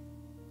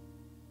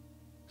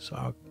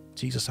 So,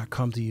 Jesus, I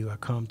come to you. I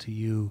come to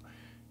you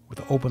with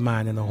an open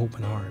mind and an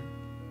open heart.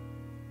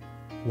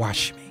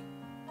 Wash me.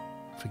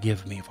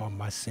 Forgive me for all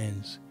my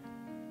sins.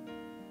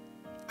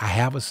 I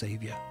have a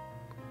Savior.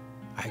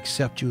 I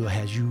accept you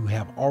as you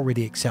have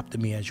already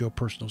accepted me as your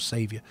personal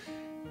Savior.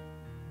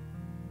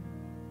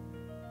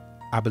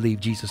 I believe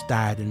Jesus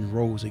died and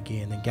rose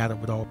again and got up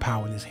with all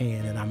power in his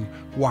hand, and I'm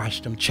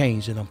washed, I'm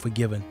changed, and I'm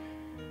forgiven.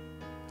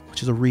 I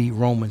want you to read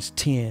Romans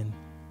 10,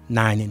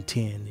 9 and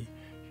 10.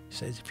 It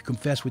says, if you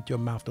confess with your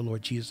mouth the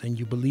Lord Jesus and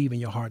you believe in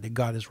your heart that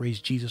God has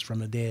raised Jesus from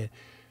the dead,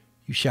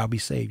 you shall be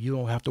saved. You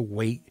don't have to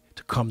wait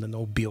to come to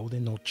no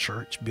building, no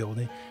church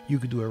building. You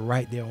could do it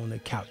right there on the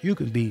couch. You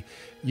could be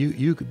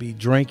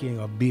drinking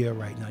a beer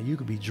right now. You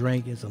could be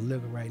drinking some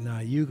liquor right now.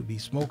 You could be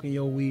smoking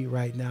your weed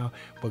right now,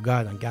 but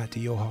God done got to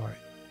your heart.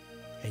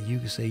 And you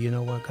can say, you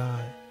know what,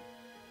 God,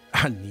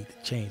 I need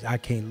to change. I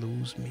can't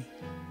lose me.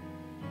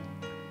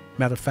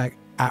 Matter of fact,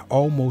 I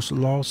almost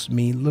lost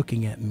me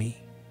looking at me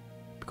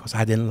because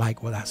I didn't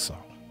like what I saw.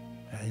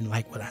 I didn't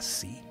like what I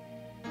see.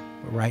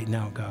 But right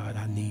now, God,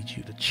 I need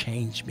you to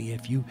change me.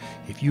 If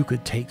you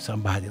could take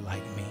somebody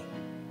like me,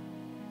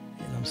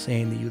 and I'm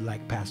saying to you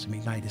like Pastor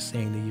McKnight is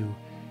saying to you,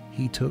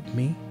 he took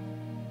me,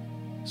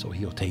 so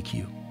he'll take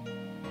you.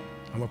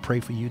 I'm going to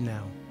pray for you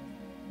now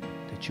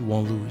that you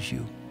won't lose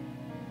you.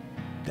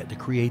 That the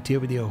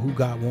creativity of who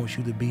God wants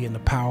you to be and the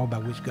power by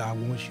which God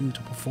wants you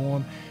to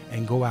perform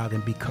and go out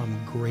and become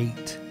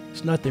great.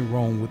 There's nothing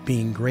wrong with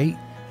being great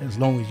as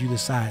long as you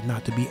decide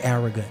not to be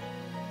arrogant.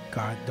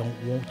 God don't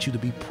want you to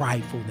be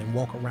prideful and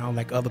walk around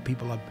like other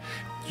people are.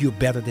 You're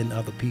better than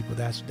other people.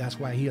 That's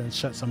why he done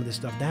shut some of this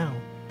stuff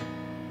down.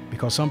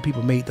 Because some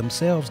people made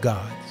themselves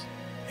gods.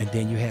 And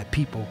then you had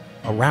people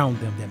around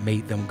them that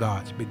made them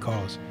gods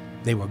because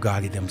they were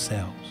godly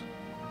themselves.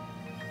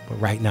 But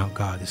right now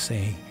God is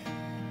saying,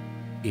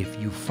 if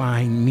you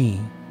find me,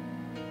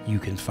 you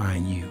can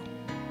find you.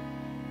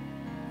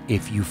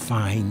 If you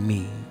find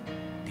me,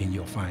 then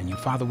you'll find you.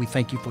 Father, we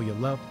thank you for your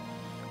love.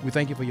 We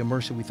thank you for your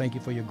mercy. We thank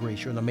you for your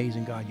grace. You're an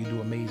amazing God. You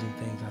do amazing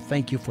things. I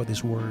thank you for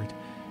this word.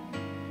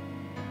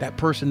 That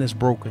person that's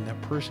broken,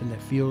 that person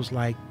that feels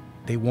like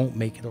they won't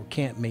make it or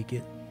can't make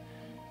it,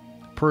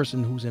 the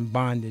person who's in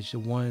bondage, the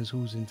ones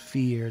who's in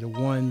fear, the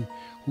one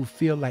who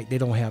feel like they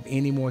don't have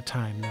any more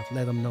time left,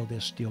 let them know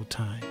there's still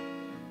time.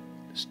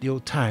 There's still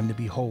time to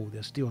be whole.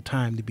 There's still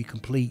time to be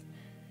complete.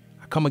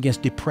 I come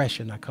against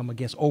depression. I come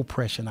against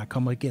oppression. I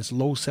come against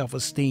low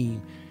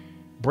self-esteem.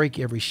 Break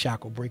every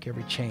shackle, break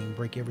every chain,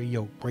 break every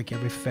yoke, break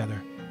every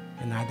fetter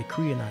And I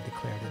decree and I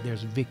declare that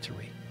there's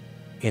victory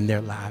in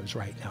their lives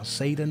right now.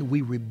 Satan,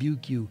 we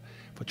rebuke you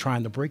for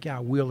trying to break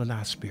our will and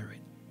our spirit.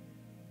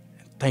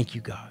 And thank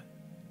you, God,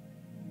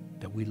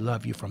 that we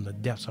love you from the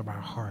depths of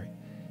our heart.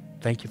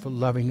 Thank you for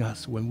loving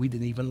us when we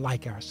didn't even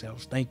like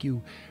ourselves. Thank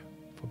you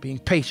for being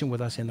patient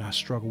with us in our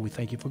struggle. We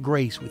thank you for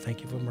grace. We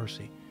thank you for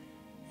mercy.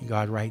 And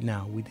God, right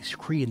now, we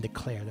decree and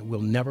declare that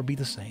we'll never be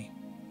the same.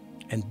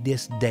 And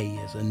this day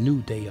is a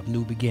new day of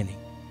new beginning.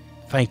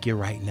 Thank you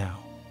right now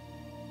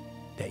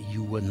that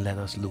you wouldn't let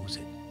us lose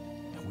it.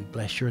 And we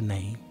bless your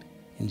name.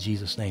 In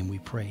Jesus' name we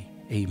pray.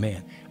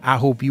 Amen. I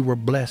hope you were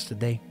blessed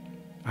today.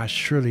 I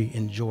surely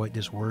enjoyed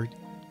this word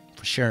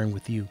for sharing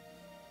with you.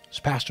 It's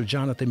Pastor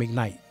Jonathan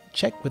McKnight.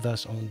 Check with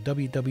us on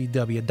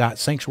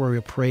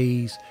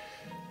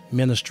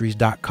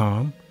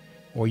www.sanctuaryofpraiseministries.com,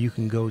 or you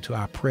can go to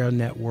our prayer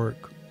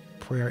network,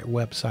 prayer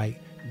website,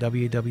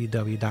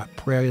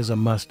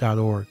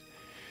 www.prayerisAmust.org.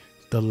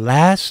 The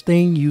last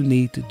thing you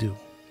need to do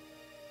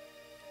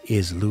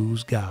is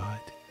lose God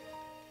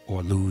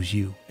or lose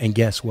you. And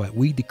guess what?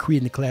 We decree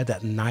and declare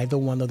that neither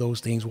one of those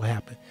things will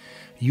happen.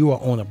 You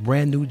are on a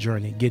brand new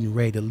journey, getting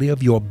ready to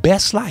live your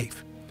best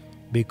life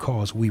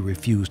because we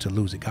refuse to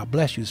lose it. God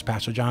bless you. It's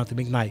Pastor Jonathan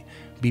McKnight.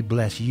 Be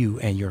blessed, you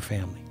and your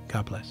family.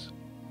 God bless.